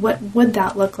aesthetics. Like, what would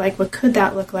that look like? What could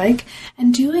that look like?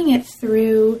 And doing it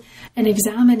through an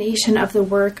examination of the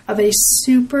work of a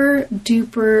super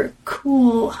duper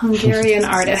cool Hungarian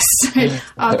artist, right?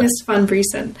 August von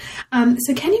Briesen.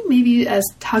 So can you maybe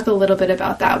talk a little bit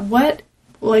about that? What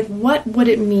would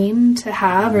it mean to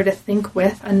have or to think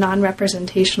with a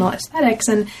non-representational aesthetics,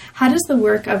 and how does the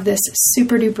work of this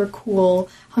super duper cool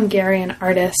Hungarian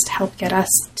artist help get us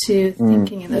to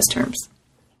thinking in those terms?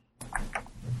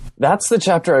 That's the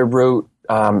chapter I wrote.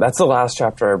 That's the last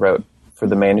chapter I wrote for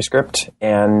the manuscript,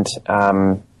 and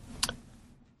I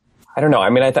don't know. I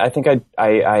mean, I think I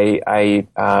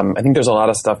think there's a lot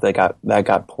of stuff that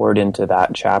got poured into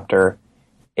that chapter,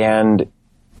 and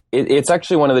it's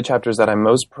actually one of the chapters that I'm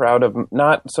most proud of.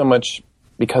 Not so much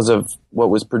because of what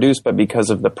was produced, but because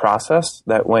of the process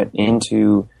that went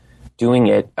into doing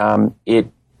it.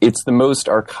 It's the most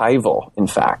archival, in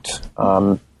fact,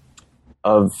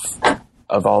 of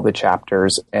all the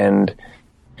chapters, and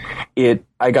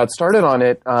I got started on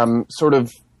it sort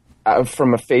of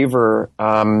from a favor,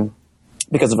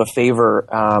 because of a favor.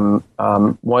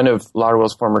 One of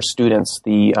Laruelle's former students,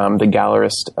 the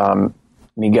gallerist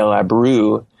Miguel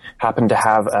Abreu, happened to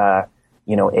have a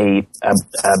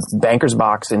banker's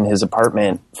box in his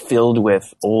apartment filled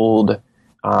with old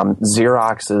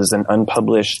Xeroxes and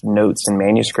unpublished notes and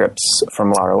manuscripts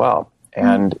from Laruelle,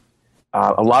 and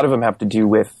a lot of them have to do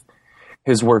with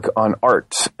his work on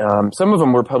art. Some of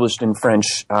them were published in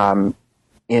French,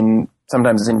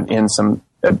 sometimes in some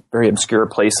very obscure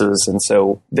places, and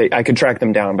so I could track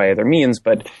them down by other means.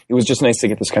 But it was just nice to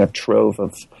get this kind of trove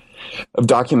of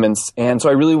documents, and so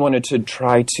I really wanted to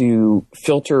try to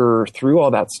filter through all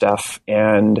that stuff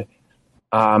and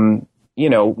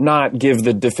not give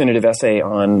the definitive essay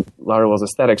on Laruelle's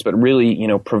aesthetics, but really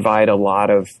provide a lot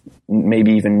of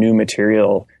maybe even new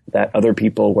material that other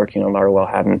people working on Laruelle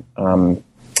hadn't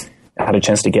had a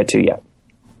chance to get to yet.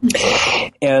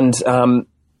 And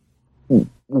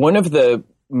one of the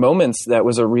moments that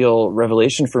was a real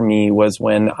revelation for me was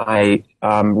when I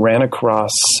ran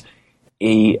across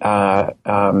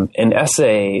an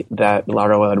essay that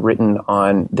Laruelle had written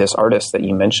on this artist that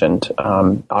you mentioned,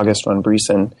 August von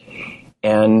Briesen.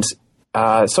 And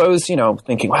so I was,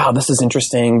 thinking, wow, this is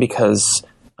interesting, because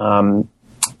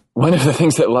one of the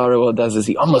things that Laruelle does is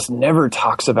he almost never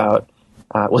talks about,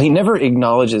 he never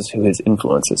acknowledges who his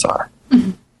influences are.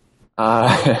 Mm-hmm.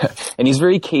 And he's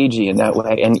very cagey in that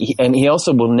way. And he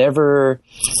also will never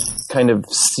kind of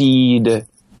cede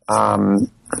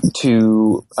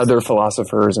to other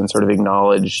philosophers and sort of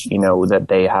acknowledge, that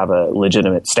they have a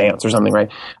legitimate stance or something, right?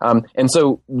 And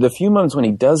so the few moments when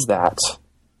he does that,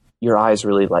 your eyes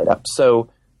really light up. So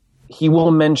he will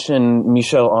mention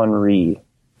Michel Henry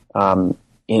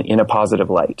in a positive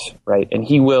light, right? And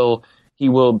he will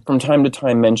from time to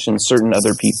time mention certain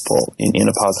other people in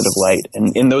a positive light.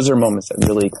 And those are moments that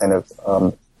really kind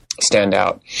of stand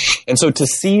out. And so to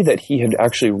see that he had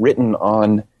actually written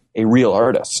on a real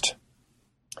artist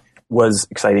was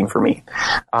exciting for me.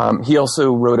 He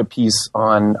also wrote a piece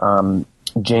on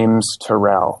James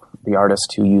Turrell, the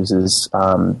artist who uses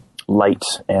light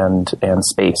and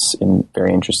space in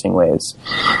very interesting ways.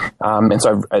 And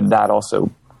so that also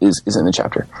is in the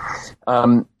chapter.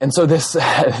 And so this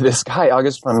guy,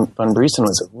 August von Briesen,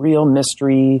 was a real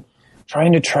mystery,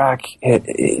 trying to track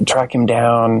him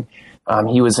down.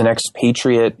 He was an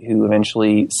expatriate who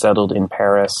eventually settled in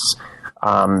Paris.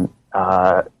 A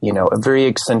very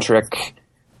eccentric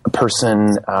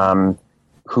person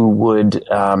who would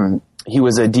he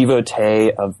was a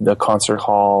devotee of the concert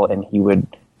hall, and he would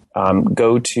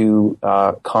go to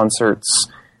concerts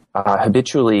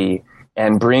habitually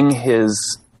and bring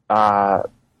his pencil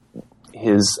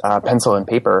and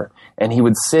paper, and he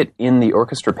would sit in the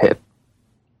orchestra pit,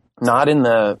 not in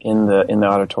the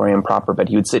auditorium proper, but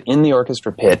he would sit in the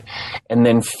orchestra pit, and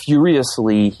then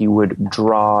furiously he would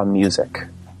draw music.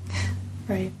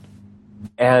 Right.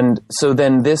 And so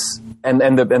then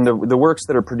the works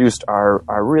that are produced are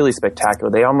really spectacular.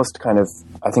 They almost kind of,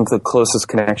 I think the closest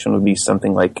connection would be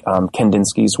something like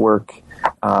Kandinsky's work.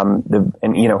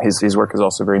 His work is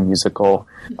also very musical,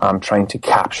 trying to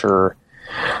capture,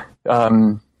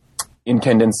 in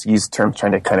Kandinsky's terms,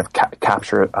 trying to kind of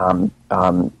capture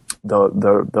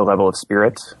the level of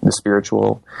spirit, the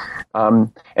spiritual.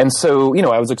 And so,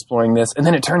 I was exploring this, and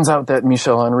then it turns out that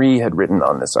Michel Henry had written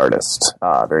on this artist.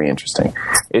 Very interesting.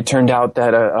 It turned out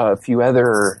that a few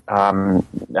other,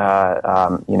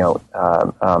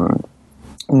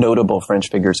 notable French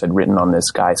figures had written on this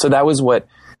guy. So that was what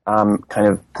kind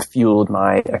of fueled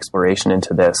my exploration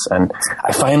into this. And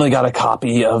I finally got a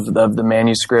copy of the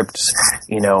manuscript.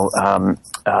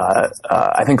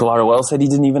 I think Laruelle said he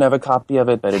didn't even have a copy of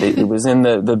it, but it was in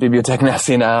the Bibliothèque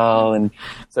Nationale. And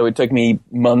so it took me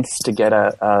months to get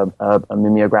a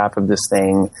mimeograph of this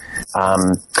thing.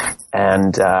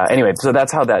 Anyway, so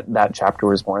that's how that chapter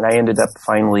was born. I ended up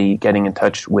finally getting in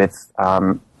touch with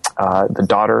the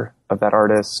daughter of that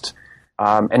artist.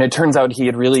 And it turns out he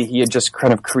had just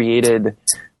kind of created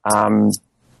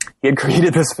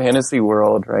this fantasy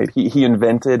world, right? He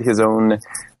invented his own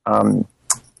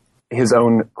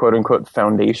quote unquote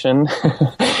foundation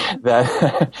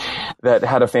that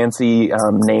had a fancy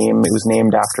name. It was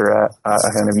named after a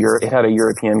kind of it had a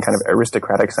European kind of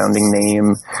aristocratic sounding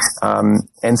name.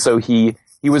 And so he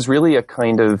was really a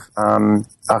kind of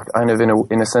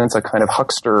in a sense a kind of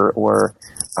huckster, or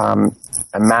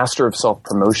a master of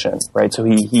self-promotion, right? So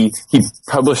he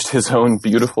published his own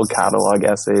beautiful catalog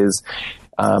essays,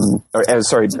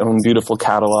 own beautiful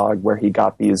catalog where he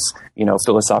got these,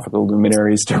 philosophical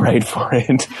luminaries to write for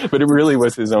it, but it really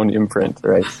was his own imprint,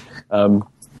 right?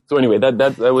 So anyway,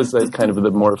 that was kind of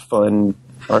the more fun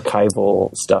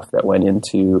archival stuff that went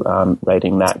into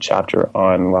writing that chapter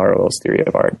on Laruelle's theory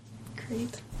of art.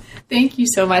 Great. Thank you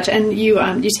so much. And you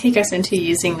take us into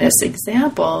using this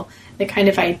example, the kind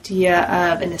of idea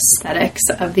of an aesthetics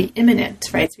of the immanent,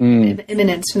 right? So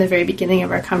immanence from the very beginning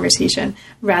of our conversation,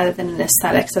 rather than an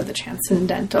aesthetics of the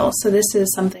transcendental. So this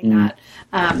is something that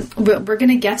we're going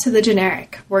to get to the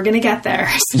generic. We're going to get there.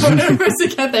 So for us to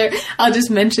get there, I'll just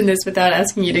mention this without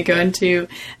asking you to go into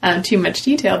too much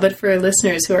detail. But for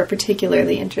listeners who are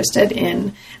particularly interested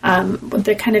in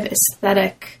the kind of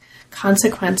aesthetic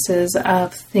consequences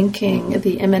of thinking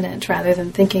the immanent rather than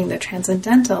thinking the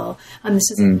transcendental, this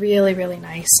is a really, really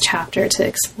nice chapter to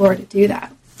explore to do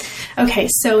that. Okay,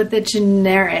 so the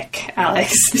generic,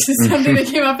 Alex, this is something that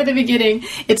came up at the beginning.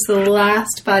 It's the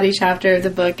last body chapter of the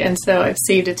book, and so I've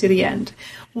saved it to the end.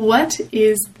 What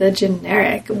is the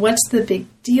generic? What's the big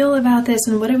deal about this,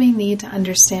 and what do we need to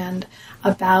understand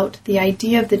about the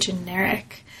idea of the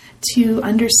generic to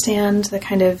understand the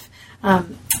kind of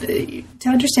to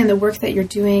understand the work that you're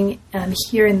doing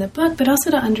here in the book, but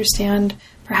also to understand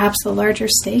perhaps the larger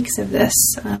stakes of this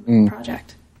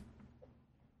project?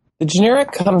 The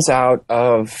generic comes out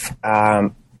of,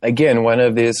 again, one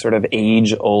of these sort of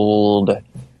age-old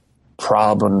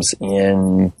problems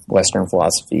in Western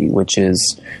philosophy, which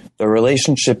is the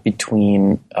relationship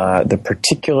between the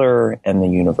particular and the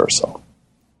universal.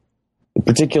 The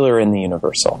particular and the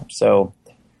universal. So,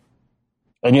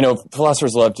 and,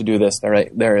 philosophers love to do this.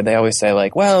 They always say,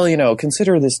 like, well,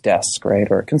 consider this desk, right?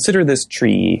 Or consider this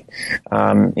tree.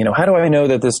 How do I know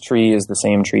that this tree is the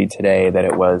same tree today than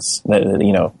it was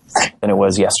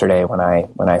yesterday when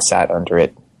I sat under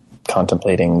it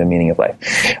contemplating the meaning of life?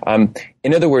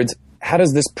 In other words, how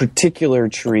does this particular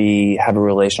tree have a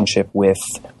relationship with,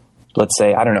 let's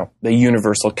say, I don't know, the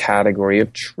universal category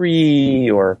of tree,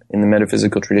 or in the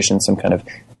metaphysical tradition, some kind of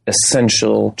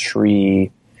essential tree?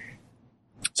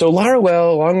 So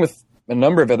Laruelle, along with a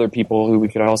number of other people who we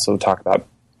could also talk about,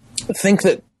 think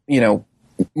that, more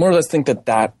or less think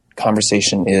that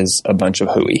conversation is a bunch of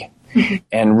hooey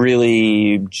and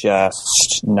really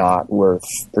just not worth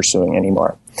pursuing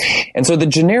anymore. And so the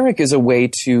generic is a way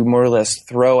to more or less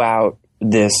throw out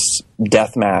this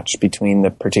death match between the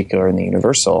particular and the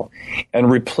universal,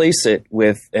 and replace it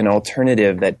with an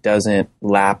alternative that doesn't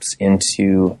lapse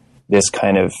into this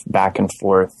kind of back and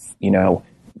forth,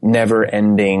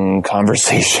 never-ending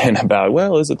conversation about,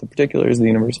 well, is it the particular, is it the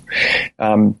universal?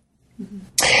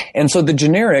 And so the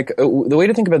generic, the way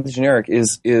to think about the generic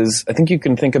is I think you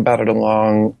can think about it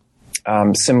along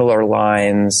similar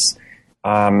lines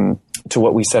to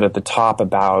what we said at the top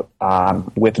about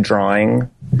withdrawing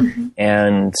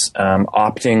and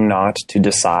opting not to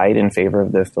decide in favor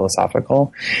of the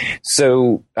philosophical.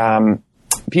 So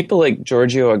people like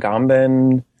Giorgio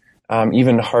Agamben,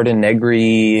 even Hardin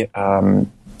Negri,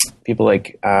 people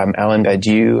like Alain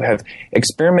Badiou have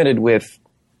experimented with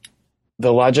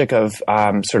the logic of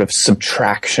sort of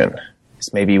subtraction.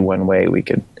 Is maybe one way we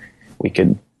could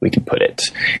put it.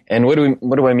 And what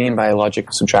do I mean by logic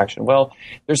of subtraction? Well,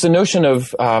 there's the notion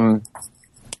of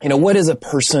what is a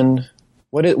person?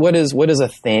 What is a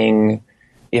thing,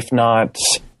 if not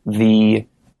the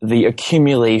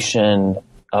accumulation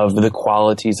of the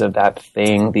qualities of that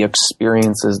thing, the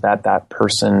experiences that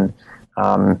person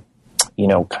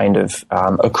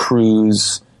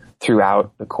accrues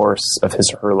throughout the course of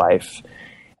his or her life.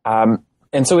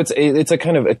 And so it's a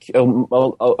kind of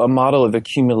a model of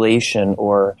accumulation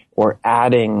or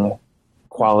adding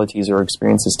qualities or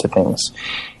experiences to things.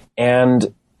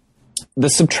 And the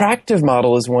subtractive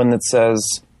model is one that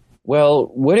says, well,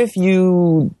 what if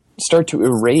you start to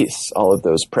erase all of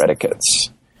those predicates?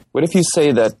 What if you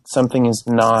say that something is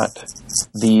not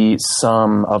the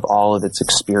sum of all of its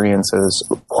experiences,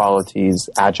 qualities,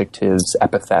 adjectives,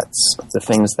 epithets, the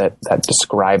things that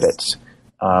describe it?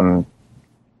 The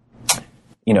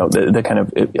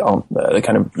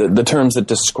terms that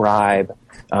describe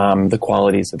the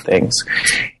qualities of things.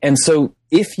 And so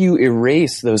if you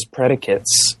erase those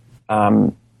predicates,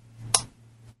 Agamben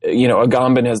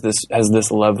has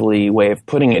this lovely way of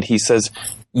putting it. He says,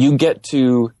 you get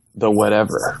to the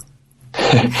whatever.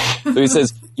 So he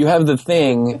says, you have the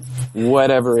thing,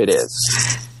 whatever it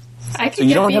is. I could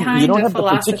get behind a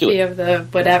philosophy of the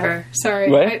whatever.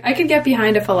 Sorry. I could get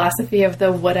behind a philosophy of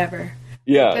the whatever.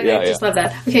 I just love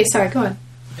that. Okay, sorry, go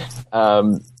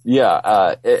on.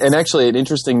 And actually an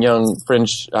interesting young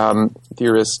French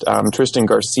theorist, Tristan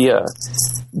Garcia,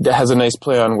 that has a nice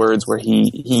play on words where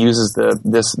he uses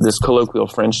this colloquial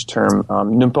French term,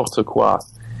 n'importe quoi,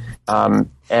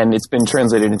 and it's been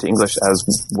translated into English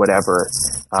as whatever.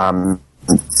 And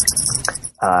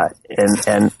I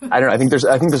don't know, I think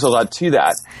there's a lot to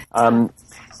that.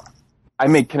 I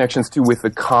make connections too with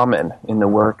the common in the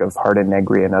work of Hardin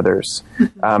Negri and others.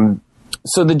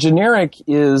 So the generic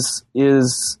is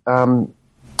that,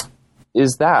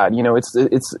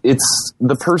 it's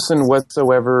the person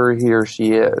whatsoever he or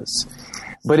she is,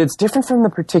 but it's different from the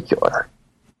particular,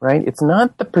 right? It's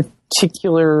not the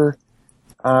particular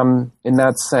in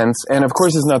that sense, and of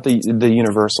course it's not the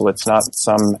universal. It's not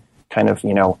some kind of,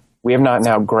 we have not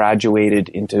now graduated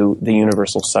into the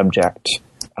universal subject.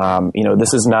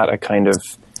 This is not a kind of,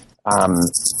 a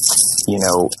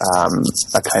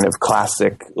kind of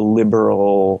classic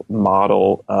liberal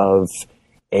model of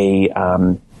a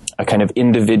kind of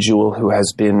individual who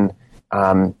has been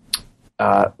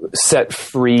set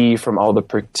free from all the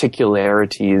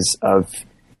particularities of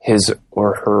his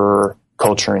or her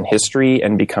culture and history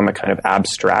and become a kind of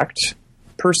abstract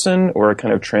person or a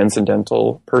kind of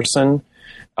transcendental person.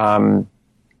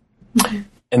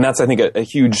 And that's, I think, a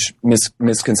huge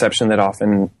misconception that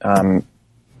often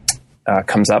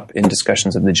comes up in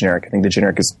discussions of the generic. I think the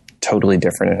generic is totally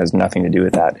different. It has nothing to do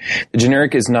with that. The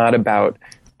generic is not about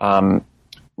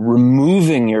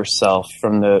removing yourself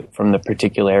from the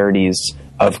particularities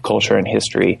of culture and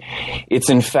history. It's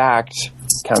in fact,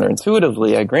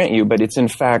 counterintuitively, I grant you, but it's in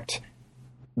fact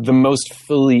the most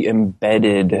fully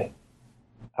embedded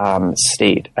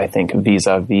state, I think,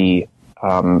 vis-a-vis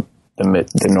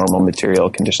the normal material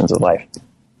conditions of life.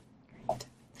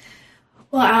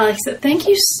 Well, Alex, thank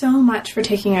you so much for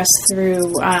taking us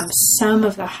through some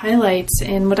of the highlights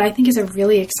in what I think is a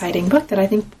really exciting book that I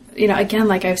think, again,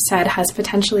 like I've said, has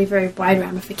potentially very wide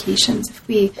ramifications if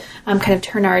we kind of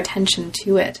turn our attention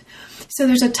to it. So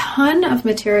there's a ton of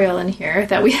material in here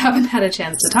that we haven't had a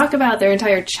chance to talk about. There are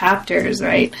entire chapters,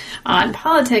 right, on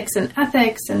politics and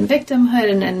ethics and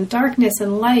victimhood and darkness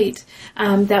and light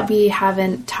that we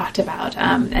haven't talked about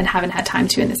and haven't had time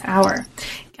to in this hour.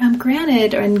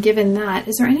 Granted, and given that,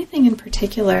 is there anything in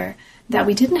particular that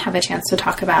we didn't have a chance to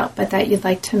talk about, but that you'd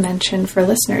like to mention for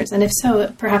listeners? And if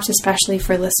so, perhaps especially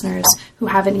for listeners who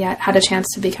haven't yet had a chance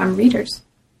to become readers.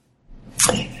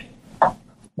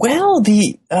 Well,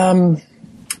 the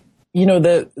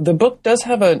book does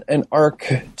have an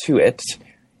arc to it,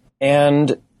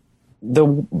 And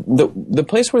the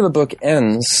place where the book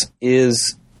ends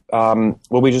is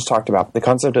what we just talked about, the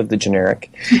concept of the generic.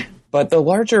 But the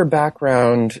larger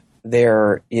background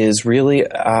there is really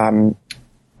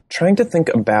trying to think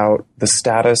about the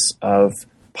status of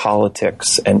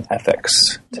politics and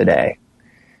ethics today.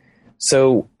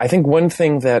 So I think one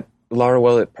thing that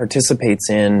Laruelle participates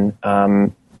in,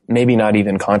 maybe not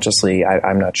even consciously,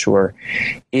 I'm not sure,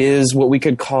 is what we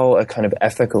could call a kind of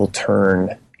ethical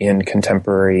turn in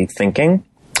contemporary thinking.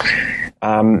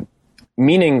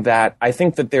 Meaning that I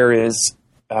think that there is,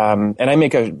 and I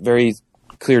make a very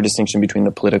clear distinction between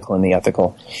the political and the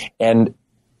ethical. And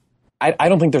I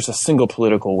don't think there's a single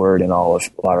political word in all of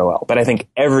Laruelle, but I think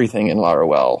everything in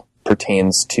Laruelle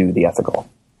pertains to the ethical.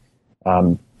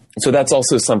 So that's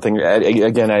also something,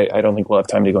 again, I don't think we'll have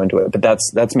time to go into it, but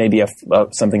that's maybe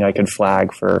something I could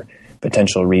flag for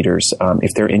potential readers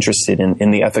if they're interested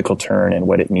in the ethical turn and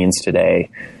what it means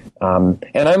today. And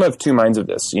I'm of two minds of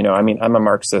this. I mean, I'm a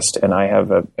Marxist and I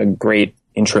have a great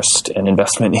interest and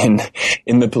investment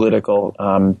in the political.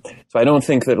 So I don't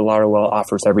think that Laruelle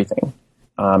offers everything.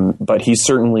 But he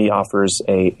certainly offers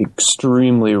a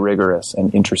extremely rigorous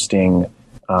and interesting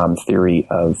theory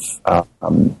of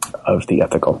the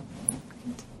ethical.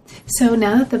 So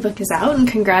now that the book is out, and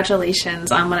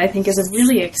congratulations on what I think is a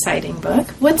really exciting book,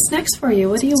 what's next for you?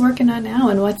 What are you working on now,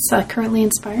 and what's currently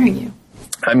inspiring you?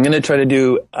 I'm going to try to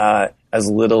do as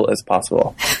little as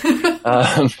possible.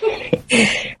 I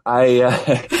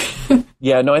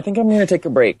think I'm going to take a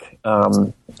break.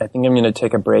 I think I'm going to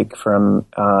take a break from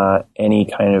any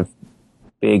kind of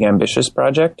big, ambitious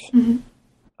project.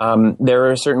 Mm-hmm.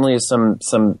 There are certainly some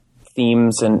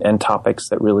themes and topics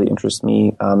that really interest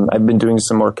me. I've been doing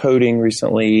some more coding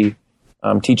recently,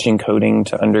 teaching coding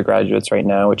to undergraduates right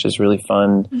now, which is really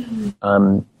fun.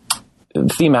 Mm-hmm.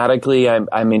 Thematically,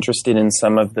 I'm interested in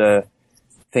some of the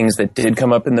things that did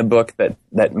come up in the book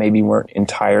that maybe weren't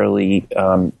entirely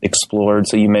explored.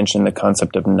 So you mentioned the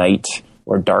concept of night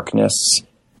or darkness.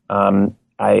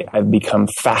 I've become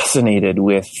fascinated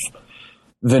with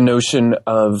the notion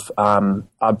of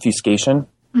obfuscation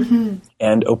mm-hmm.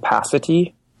 and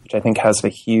opacity, which I think has a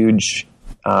huge,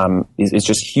 is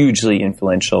just hugely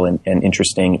influential and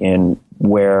interesting in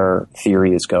where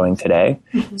theory is going today.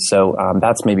 Mm-hmm. So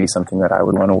that's maybe something that I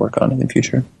would want to work on in the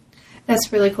future.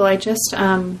 That's really cool. I just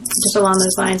along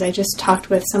those lines, I just talked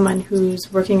with someone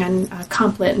who's working on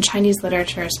complet and Chinese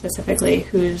literature specifically,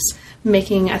 who's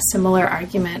making a similar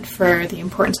argument for the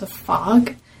importance of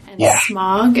fog and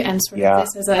smog and sort of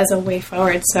this as a way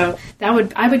forward. So I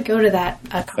would go to that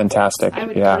conference. Fantastic. I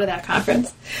would go to that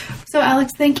conference. So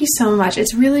Alex, thank you so much.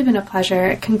 It's really been a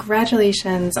pleasure.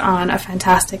 Congratulations on a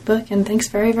fantastic book, and thanks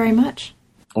very, very much.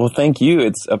 Well, thank you.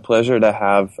 It's a pleasure to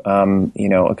have,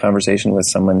 a conversation with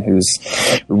someone who's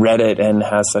read it and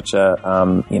has such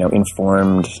a,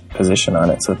 informed position on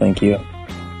it. So thank you.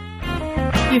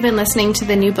 You've been listening to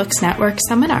the New Books Network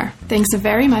seminar. Thanks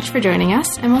very much for joining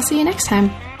us, and we'll see you next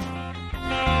time.